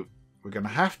 So we're going to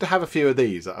have a few of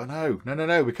these. Oh, no.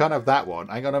 We can't have that one.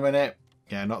 Hang on a minute.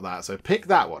 Yeah, not that. So pick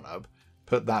that one up.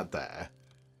 Put that there.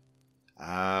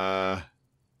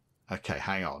 Okay,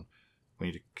 hang on. We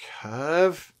need a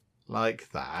curve like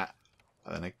that.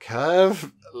 And then a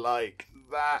curve like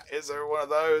that. Is there one of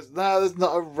those? No, there's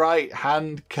not a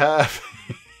right-hand curve.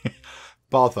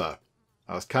 Bother.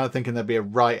 I was kind of thinking there'd be a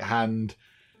right-hand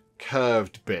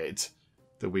curved bit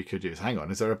that we could use. Hang on,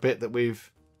 is there a bit that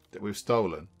we've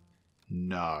stolen?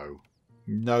 No,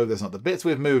 there's not. The bits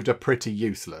we've moved are pretty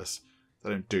useless. They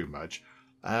don't do much.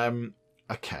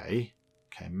 Okay,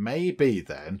 maybe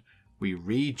then we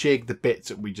rejig the bits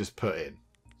that we just put in.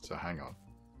 So hang on,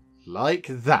 like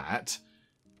that.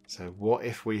 So what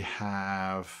if we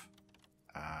have?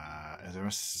 Is there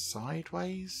a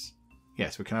sideways?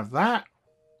 Yes, we can have that.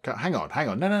 Hang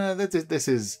on. No. This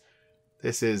is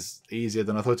easier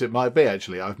than I thought it might be,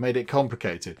 actually. I've made it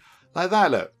complicated. Like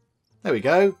that, look. There we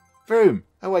go. Vroom,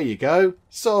 away you go.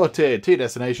 Sorted to your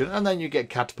destination, and then you get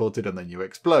catapulted and then you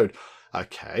explode.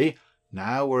 Okay,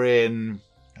 now we're in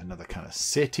another kind of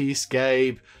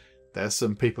cityscape. There's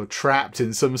some people trapped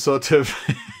in some sort of...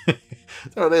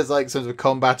 So there's like some sort of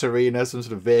combat arena, some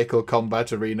sort of vehicle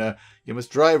combat arena. You must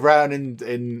drive around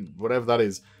in whatever that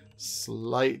is,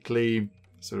 slightly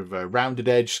sort of rounded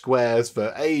edge squares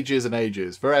for ages and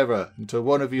ages, forever, until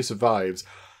one of you survives.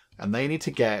 And they need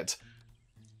to get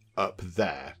up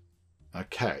there.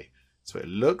 Okay, so it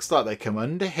looks like they come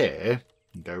under here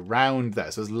and go round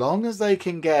there. So as long as they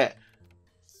can get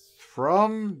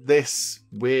from this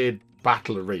weird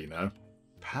battle arena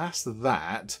past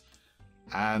that,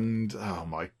 and oh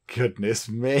my goodness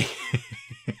me.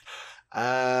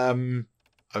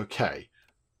 Okay,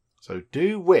 so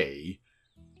do we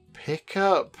pick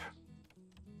up,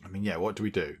 I mean, yeah, what do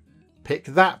we do? Pick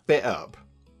that bit up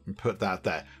and put that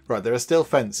there. Right, there are still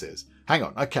fences. Hang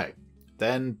on, okay,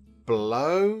 then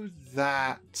blow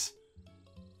that.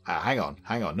 Hang on.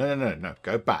 No,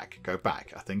 go back.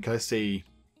 I think I see.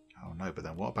 Oh no, but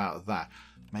then what about that?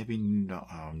 Maybe not.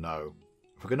 Oh no,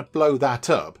 if we're going to blow that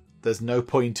up, there's no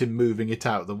point in moving it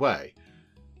out of the way.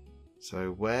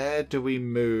 So where do we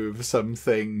move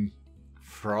something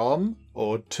from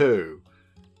or to?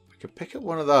 We could pick up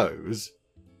one of those.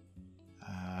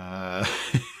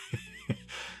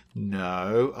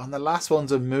 No. And the last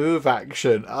one's a move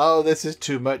action. Oh, this is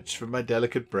too much for my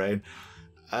delicate brain.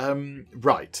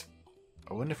 Right.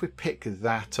 I wonder if we pick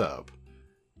that up.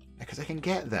 Because I can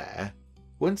get there.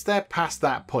 Once they're past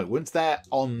that point, once they're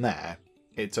on there,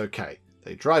 it's okay.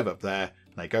 They drive up there,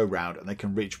 and they go round, and they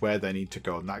can reach where they need to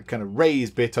go on that kind of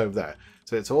raised bit over there.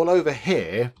 So it's all over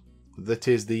here that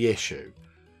is the issue.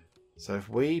 So if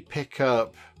we pick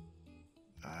up,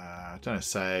 I don't know,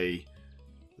 say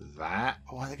that.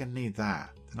 Oh, why are they going to need that?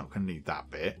 They're not going to need that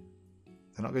bit.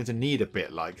 They're not going to need a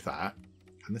bit like that.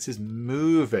 And this is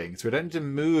moving, so we don't need to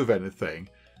move anything.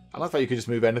 I like that you can just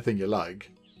move anything you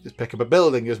like. Just pick up a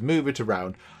building, just move it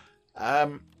around.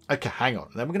 Okay, hang on.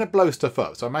 And then we're going to blow stuff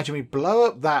up. So imagine we blow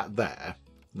up that there.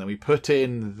 And then we put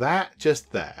in that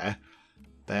just there.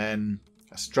 Then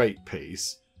a straight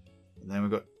piece. And then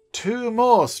we've got two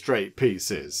more straight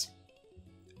pieces.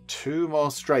 Two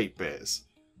more straight bits.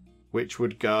 Which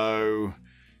would go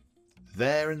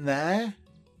there and there.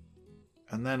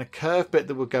 And then a curved bit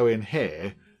that will go in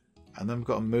here. And then we've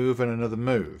got a move and another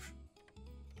move.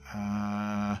 What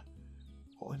are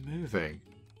we moving?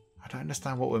 I don't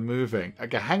understand what we're moving.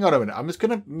 Okay, hang on a minute. I'm just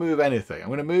going to move anything. I'm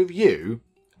going to move you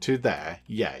to there.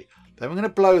 Yay. Then we're going to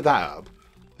blow that up.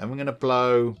 Then we're going to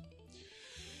blow...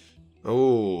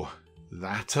 Oh,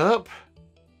 that up?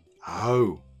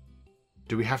 Oh.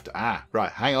 Do we have to...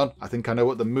 Right, hang on. I think I know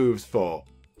what the move's for.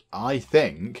 I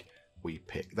think we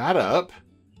pick that up.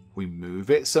 We move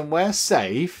it somewhere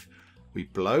safe. We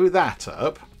blow that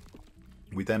up.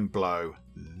 We then blow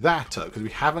that up because we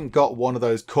haven't got one of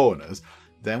those corners.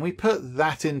 Then we put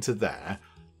that into there.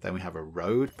 Then we have a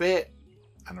road bit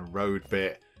and a road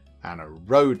bit and a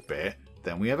road bit.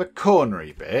 Then we have a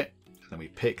cornery bit. Then we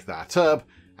pick that up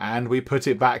and we put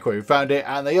it back where we found it.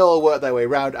 And they all work their way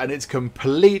around and it's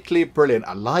completely brilliant.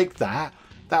 I like that.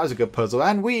 That was a good puzzle.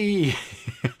 And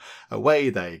away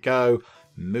they go.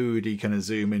 Moody kind of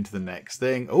zoom into the next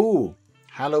thing. Ooh,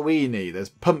 Halloweeny. There's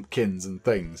pumpkins and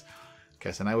things.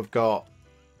 Okay, so now we've got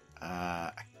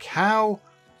a cow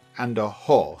and a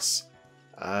horse.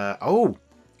 Oh,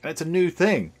 and it's a new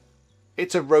thing.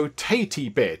 It's a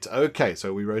rotatey bit. Okay,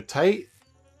 so we rotate.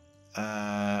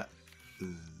 Oh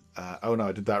no,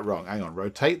 I did that wrong. Hang on,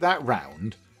 rotate that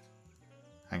round.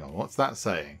 Hang on, what's that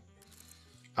saying?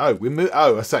 Oh, we move.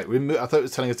 Oh, I say we move. I thought it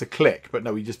was telling us to click, but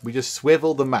no, we just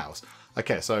swivel the mouse.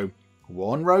 Okay, so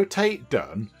one rotate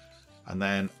done, and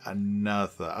then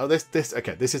another. Oh, this.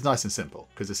 Okay, this is nice and simple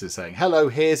because this is saying, "Hello,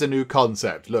 here's a new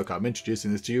concept. Look, I'm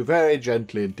introducing this to you very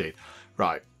gently indeed."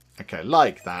 Right. Okay,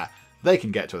 like that. They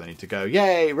can get to where they need to go.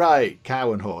 Yay! Right,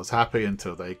 cow and horse happy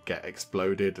until they get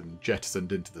exploded and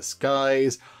jettisoned into the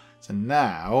skies. So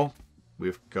now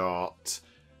we've got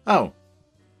no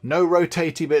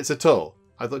rotatey bits at all.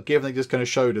 I thought given they just kind of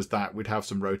showed us that we'd have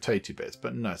some rotatey bits,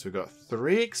 but no. So we've got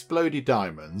 3 explodey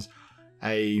diamonds,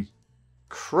 a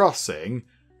crossing,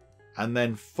 and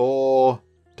then 4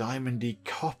 diamondy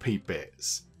copy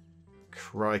bits.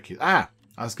 Crikey. I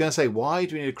was going to say, why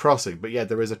do we need a crossing? But yeah,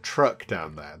 there is a truck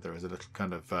down there. There is a little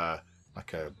kind of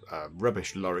like a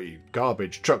rubbish lorry,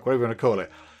 garbage truck, whatever you want to call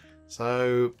it.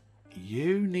 So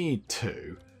you need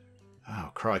to...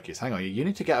 Oh, crikey. Hang on. You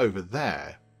need to get over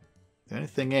there. The only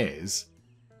thing is,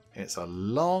 it's a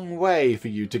long way for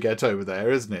you to get over there,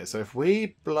 isn't it? So if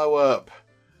we blow up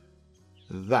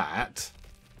that,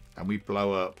 and we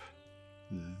blow up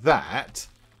that,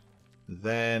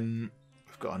 then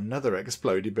we've got another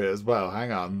explodey bit as well.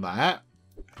 Hang on, that,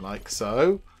 like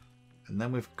so. And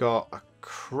then we've got a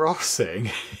crossing.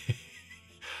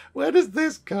 Where does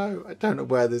this go? I don't know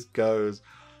where this goes.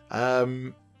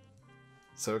 So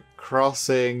a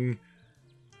crossing,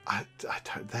 I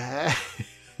don't, there.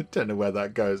 I don't know where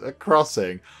that goes. A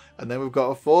crossing. And then we've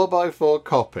got a 4x4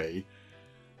 copy.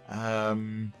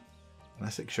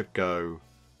 Unless it should go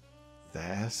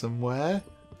there somewhere.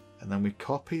 And then we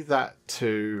copy that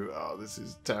to, oh, this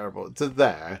is terrible, to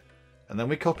there. And then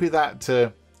we copy that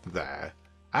to there.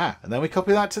 Ah, and then we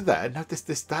copy that to there. No,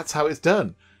 that's how it's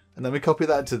done. And then we copy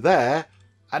that to there.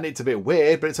 And it's a bit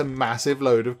weird, but it's a massive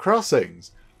load of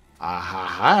crossings.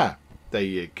 Ah-ha-ha. There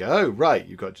you go. Right,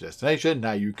 you've got your destination.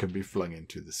 Now you can be flung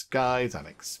into the skies and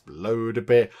explode a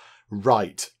bit.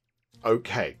 Right.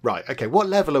 Okay, right. Okay, what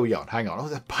level are we on? Hang on. Oh,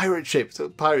 it's a pirate ship. It's a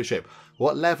pirate ship.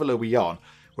 What level are we on?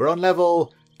 We're on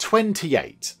level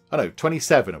 28. Oh, no,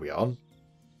 27 are we on?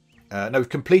 No, we've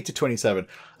completed 27.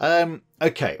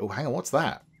 Okay. Oh, hang on. What's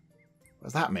that? What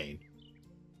does that mean?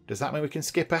 Does that mean we can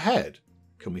skip ahead?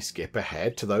 Can we skip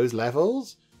ahead to those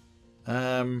levels?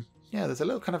 Yeah, there's a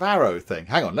little kind of arrow thing.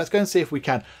 Hang on. Let's go and see if we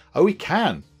can. Oh, we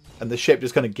can. And the ship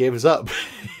just kind of gives up.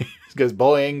 It goes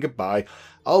boing, goodbye.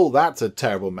 Oh, that's a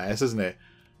terrible mess, isn't it?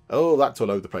 Oh, that's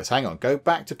all over the place. Hang on. Go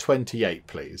back to 28,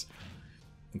 please.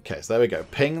 Okay, so there we go.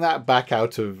 Ping that back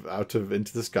out of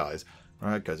into the skies.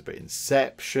 Right, goes a bit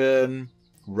Inception.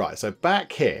 Right, so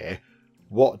back here,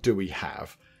 what do we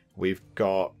have? We've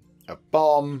got a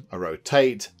bomb, a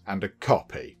rotate, and a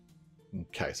copy.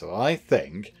 Okay, so I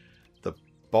think the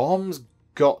bomb's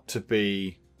got to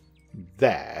be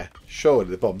there. Surely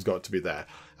the bomb's got to be there.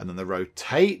 And then the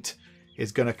rotate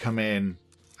is going to come in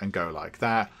and go like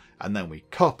that. And then we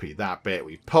copy that bit.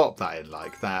 We pop that in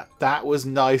like that. That was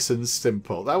nice and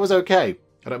simple. That was okay.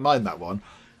 I don't mind that one.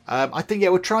 I think, yeah,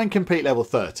 we'll try and complete level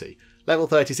 30. Level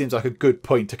 30 seems like a good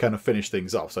point to kind of finish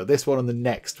things off. So this one and the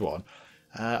next one.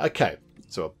 Okay,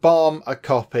 so a bomb, a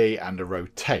copy, and a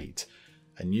rotate.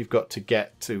 And you've got to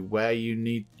get to where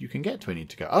you can get to where you need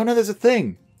to go. Oh, no, there's a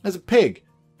thing. There's a pig.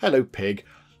 Hello, pig.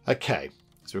 Okay,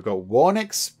 so we've got one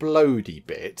explodey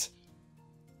bit.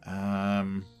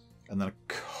 And then a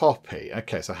copy.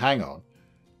 Okay, so hang on.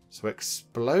 So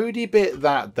explodey bit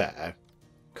that there.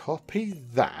 Copy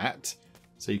that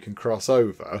so you can cross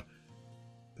over.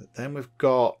 But then we've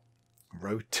got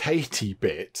rotatey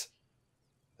bit.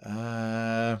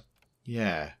 Yeah.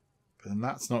 But then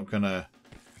that's not gonna...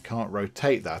 I can't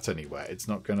rotate that anywhere. It's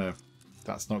not gonna...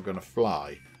 That's not gonna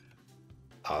fly.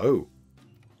 Oh.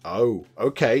 Oh,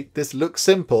 okay. This looks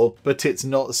simple, but it's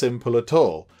not simple at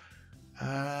all.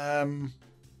 I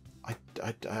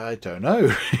don't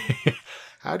know.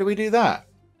 How do we do that?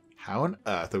 How on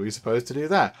earth are we supposed to do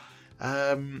that?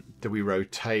 Do we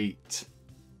rotate?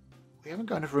 We haven't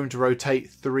got enough room to rotate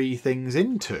 3 things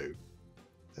into.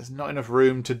 There's not enough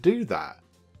room to do that.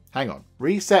 Hang on.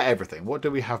 Reset everything. What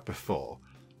do we have before?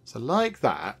 So like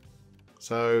that.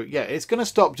 So yeah, it's going to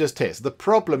stop just here. So the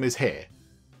problem is here.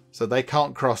 So they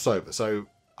can't cross over. So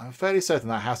I'm fairly certain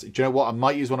that has to... Do you know what? I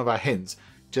might use one of our hints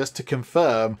just to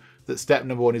confirm that step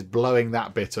number 1 is blowing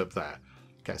that bit up there.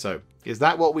 Okay, so is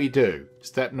that what we do?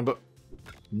 Step number...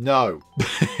 No.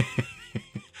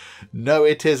 No,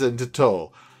 it isn't at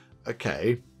all.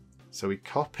 Okay, so we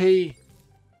copy,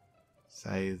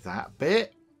 say, that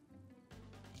bit,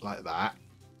 like that,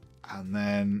 and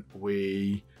then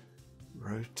we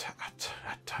rotate.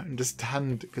 I don't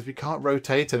understand, because we can't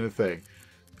rotate anything,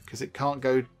 because it can't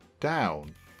go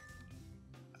down.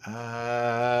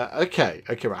 Okay,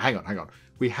 right, hang on.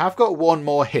 We have got one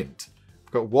more hint.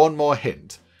 We've got one more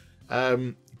hint.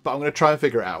 But I'm going to try and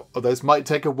figure it out. Although this might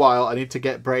take a while. I need to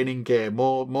get brain in gear.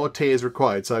 More tears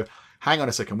required. So hang on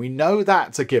a second. We know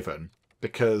that's a given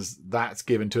because that's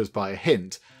given to us by a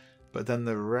hint. But then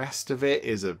the rest of it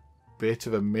is a bit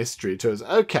of a mystery to us.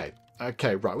 Okay,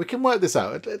 right. We can work this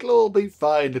out. It'll all be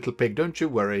fine, little pig. Don't you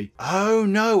worry. Oh,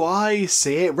 no, I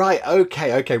see it. Right,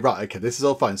 okay, right. Okay, this is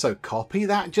all fine. So copy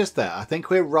that just there. I think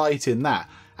we're right in that.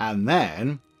 And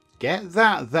then... get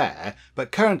that there,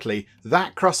 but currently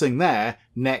that crossing there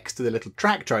next to the little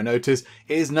tractor I notice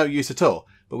is no use at all.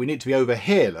 But we need to be over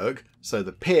here, look, so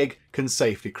the pig can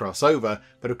safely cross over.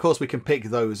 But of course we can pick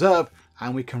those up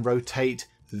and we can rotate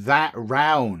that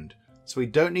round. So we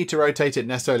don't need to rotate it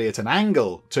necessarily at an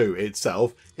angle to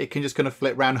itself. It can just kind of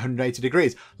flip around 180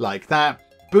 degrees like that.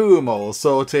 Boom, all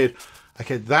sorted.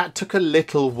 Okay, that took a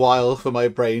little while for my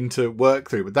brain to work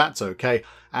through, but that's okay.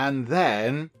 And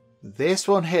then... this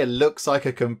one here looks like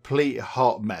a complete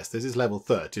hot mess. This is level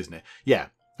 30, isn't it? Yeah.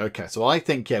 Okay, so I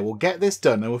think, yeah, we'll get this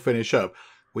done and we'll finish up.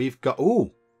 We've got...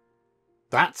 ooh.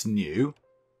 That's new.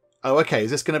 Oh, okay.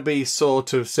 Is this going to be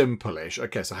sort of simple-ish?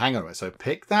 Okay, so hang on a minute. So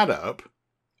pick that up.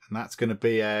 And that's going to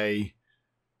be a...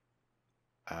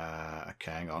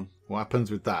 okay, hang on. What happens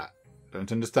with that?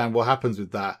 Don't understand what happens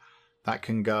with that. That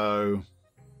can go...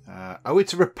 oh,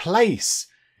 it's a replace.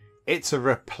 It's a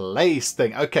replace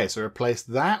thing. Okay, so replace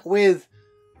that with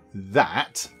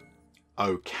that.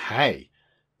 Okay.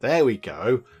 There we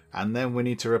go. And then we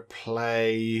need to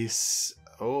replace...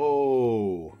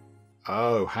 Oh,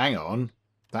 hang on.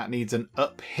 That needs an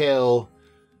uphill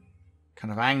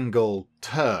kind of angled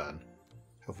turn.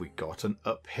 Have we got an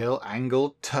uphill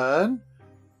angled turn?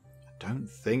 I don't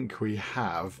think we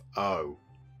have. Oh,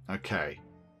 okay.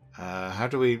 How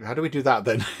do we do that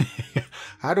then?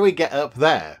 How do we get up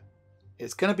there?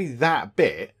 It's going to be that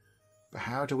bit, but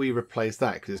how do we replace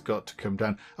that? Because it's got to come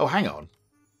down. Oh, hang on.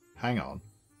 Hang on.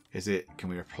 Can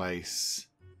we replace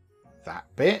that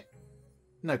bit?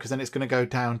 No, because then it's going to go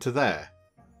down to there.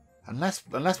 Unless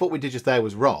what we did just there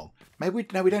was wrong. Maybe we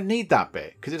don't need that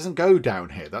bit because it doesn't go down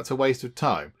here. That's a waste of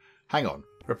time. Hang on.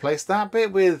 Replace that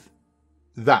bit with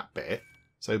that bit.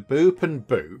 So boop and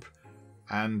boop.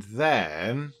 And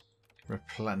then...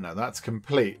 No, that's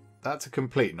complete. That's a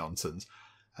complete nonsense.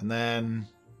 And then...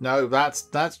 No,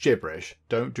 that's gibberish.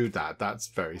 Don't do that. That's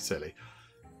very silly.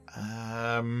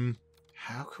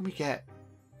 How can we get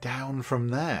down from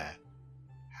there?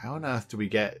 How on earth do we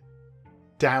get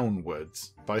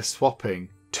downwards by swapping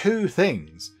two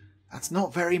things? That's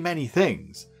not very many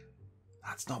things.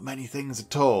 That's not many things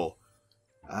at all.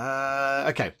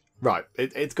 Okay, right.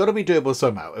 It's got to be doable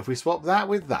somehow. If we swap that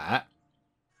with that,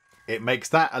 it makes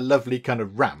that a lovely kind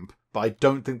of ramp, but I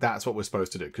don't think that's what we're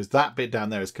supposed to do, because that bit down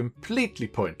there is completely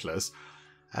pointless.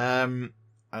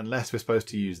 Unless we're supposed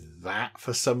to use that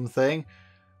for something.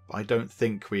 But I don't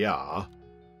think we are.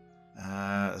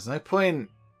 There's no point...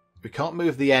 We can't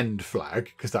move the end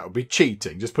flag, because that would be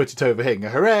cheating. Just put it over here and go,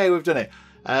 hooray, we've done it.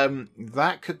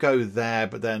 That could go there,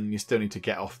 but then you still need to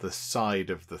get off the side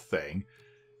of the thing.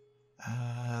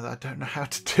 I don't know how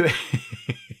to do it.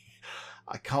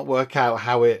 I can't work out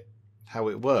how it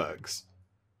works.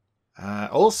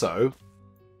 Also,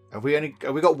 have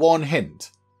we got one hint?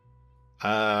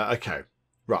 Okay.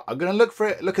 Right, I'm going to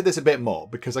look at this a bit more,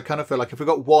 because I kind of feel like if we've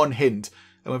got one hint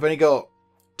and we've only got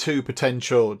two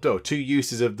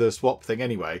uses of the swap thing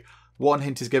anyway, one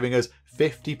hint is giving us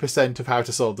 50% of how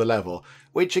to solve the level,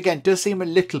 which again does seem a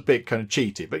little bit kind of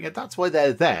cheaty, but yeah, that's why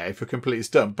they're there if you're completely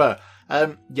stumped. But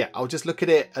yeah, I'll just look at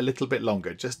it a little bit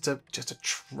longer just to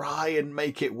try and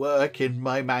make it work in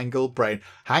my mangled brain.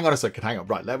 Hang on a second, hang on.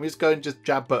 Right, let me just go and just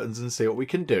jab buttons and see what we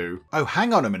can do. Oh,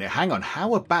 hang on a minute, hang on.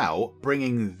 How about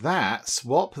bringing that,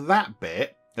 swap that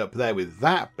bit up there with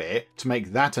that bit to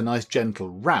make that a nice gentle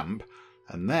ramp,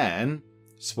 and then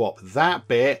swap that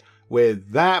bit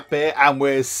with that bit, and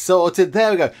we're sorted.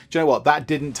 There we go. Do you know what? That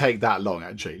didn't take that long,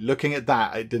 actually. Looking at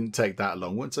that, it didn't take that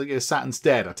long. Once I sat and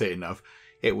stared at it enough,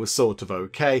 it was sort of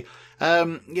okay.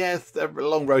 Yeah, a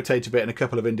long rotator bit and a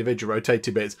couple of individual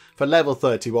rotator bits for level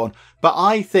 31. But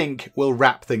I think we'll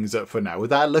wrap things up for now.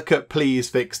 With our look at Please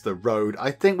Fix the Road,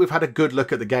 I think we've had a good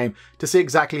look at the game to see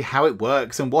exactly how it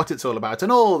works and what it's all about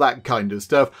and all that kind of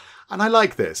stuff. And I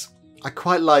like this. I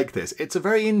quite like this. It's a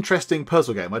very interesting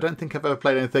puzzle game. I don't think I've ever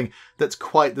played anything that's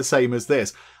quite the same as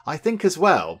this. I think as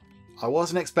well, I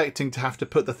wasn't expecting to have to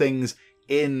put the things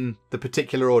in the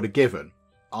particular order given.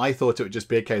 I thought it would just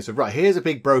be a case of, right, here's a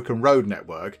big broken road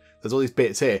network. There's all these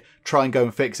bits here. Try and go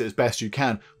and fix it as best you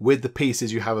can with the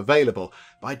pieces you have available.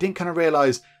 But I didn't kind of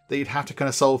realise that you'd have to kind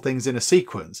of solve things in a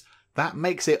sequence. That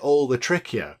makes it all the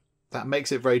trickier. That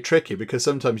makes it very tricky, because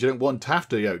sometimes you don't want to have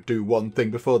to do one thing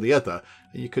before the other.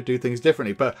 You could do things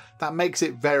differently, but that makes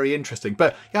it very interesting.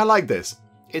 But yeah, I like this.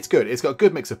 It's good. It's got a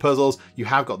good mix of puzzles. You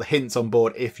have got the hints on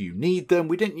board if you need them.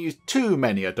 We didn't use too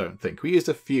many, I don't think. We used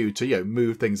a few to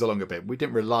move things along a bit. We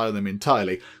didn't rely on them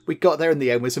entirely. We got there in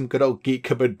the end with some good old Geek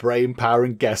Cupboard brain power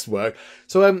and guesswork.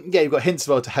 So yeah, you've got hints as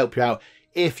well to help you out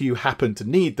if you happen to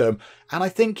need them. And I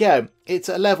think, yeah, it's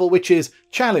a level which is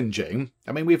challenging.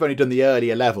 I mean, we've only done the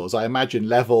earlier levels. I imagine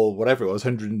level, whatever it was,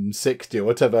 160 or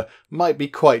whatever, might be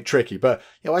quite tricky. But,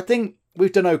 I think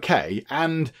we've done okay,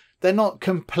 and they're not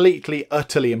completely,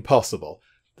 utterly impossible.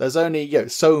 There's only,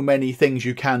 so many things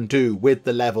you can do with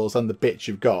the levels and the bits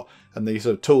you've got and the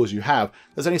sort of tools you have.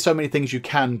 There's only so many things you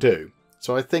can do.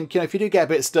 So I think, if you do get a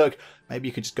bit stuck, maybe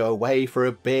you could just go away for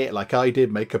a bit like I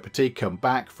did, make a cup of tea, come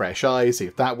back, fresh eyes, see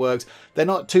if that works. They're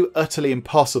not too utterly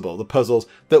impossible, the puzzles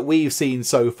that we've seen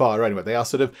so far anyway. They are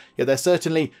sort of, they're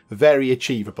certainly very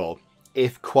achievable,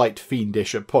 if quite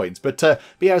fiendish at points. But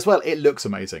yeah, as well, it looks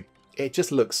amazing. it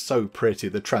just looks so pretty.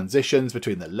 The transitions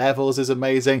between the levels is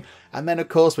amazing. And then, of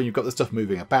course, when you've got the stuff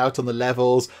moving about on the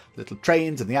levels, little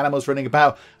trains and the animals running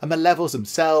about, and the levels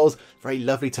themselves, very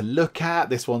lovely to look at.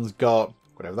 This one's got,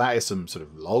 whatever that is, some sort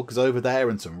of logs over there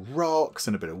and some rocks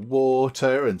and a bit of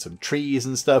water and some trees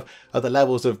and stuff. Other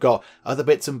levels have got other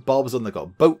bits and bobs and they've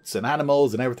got boats and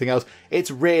animals and everything else.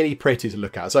 It's really pretty to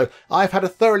look at. So I've had a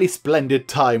thoroughly splendid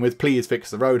time with Please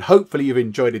Fix the Road. Hopefully you've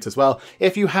enjoyed it as well.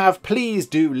 If you have, please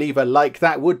do leave a like.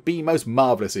 That would be most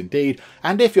marvellous indeed.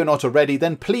 And if you're not already,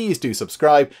 then please do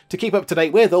subscribe to keep up to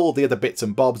date with all the other bits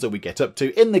and bobs that we get up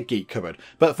to in the Geek Cupboard.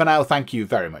 But for now, thank you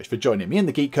very much for joining me in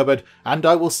the Geek Cupboard, and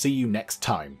I will see you next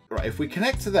time. Right, if we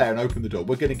connect to there and open the door,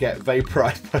 we're going to get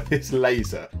vaporized by this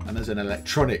laser. And there's an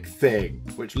electronic thing,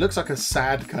 which looks like a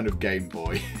sad kind of Game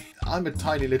Boy. I'm a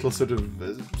tiny little sort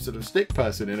of stick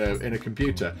person in a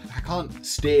computer. I can't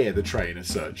steer the train as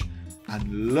such.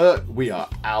 And look, we are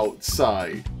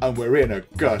outside and we're in a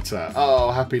gutter.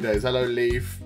 Oh, happy days. Hello, Leaf.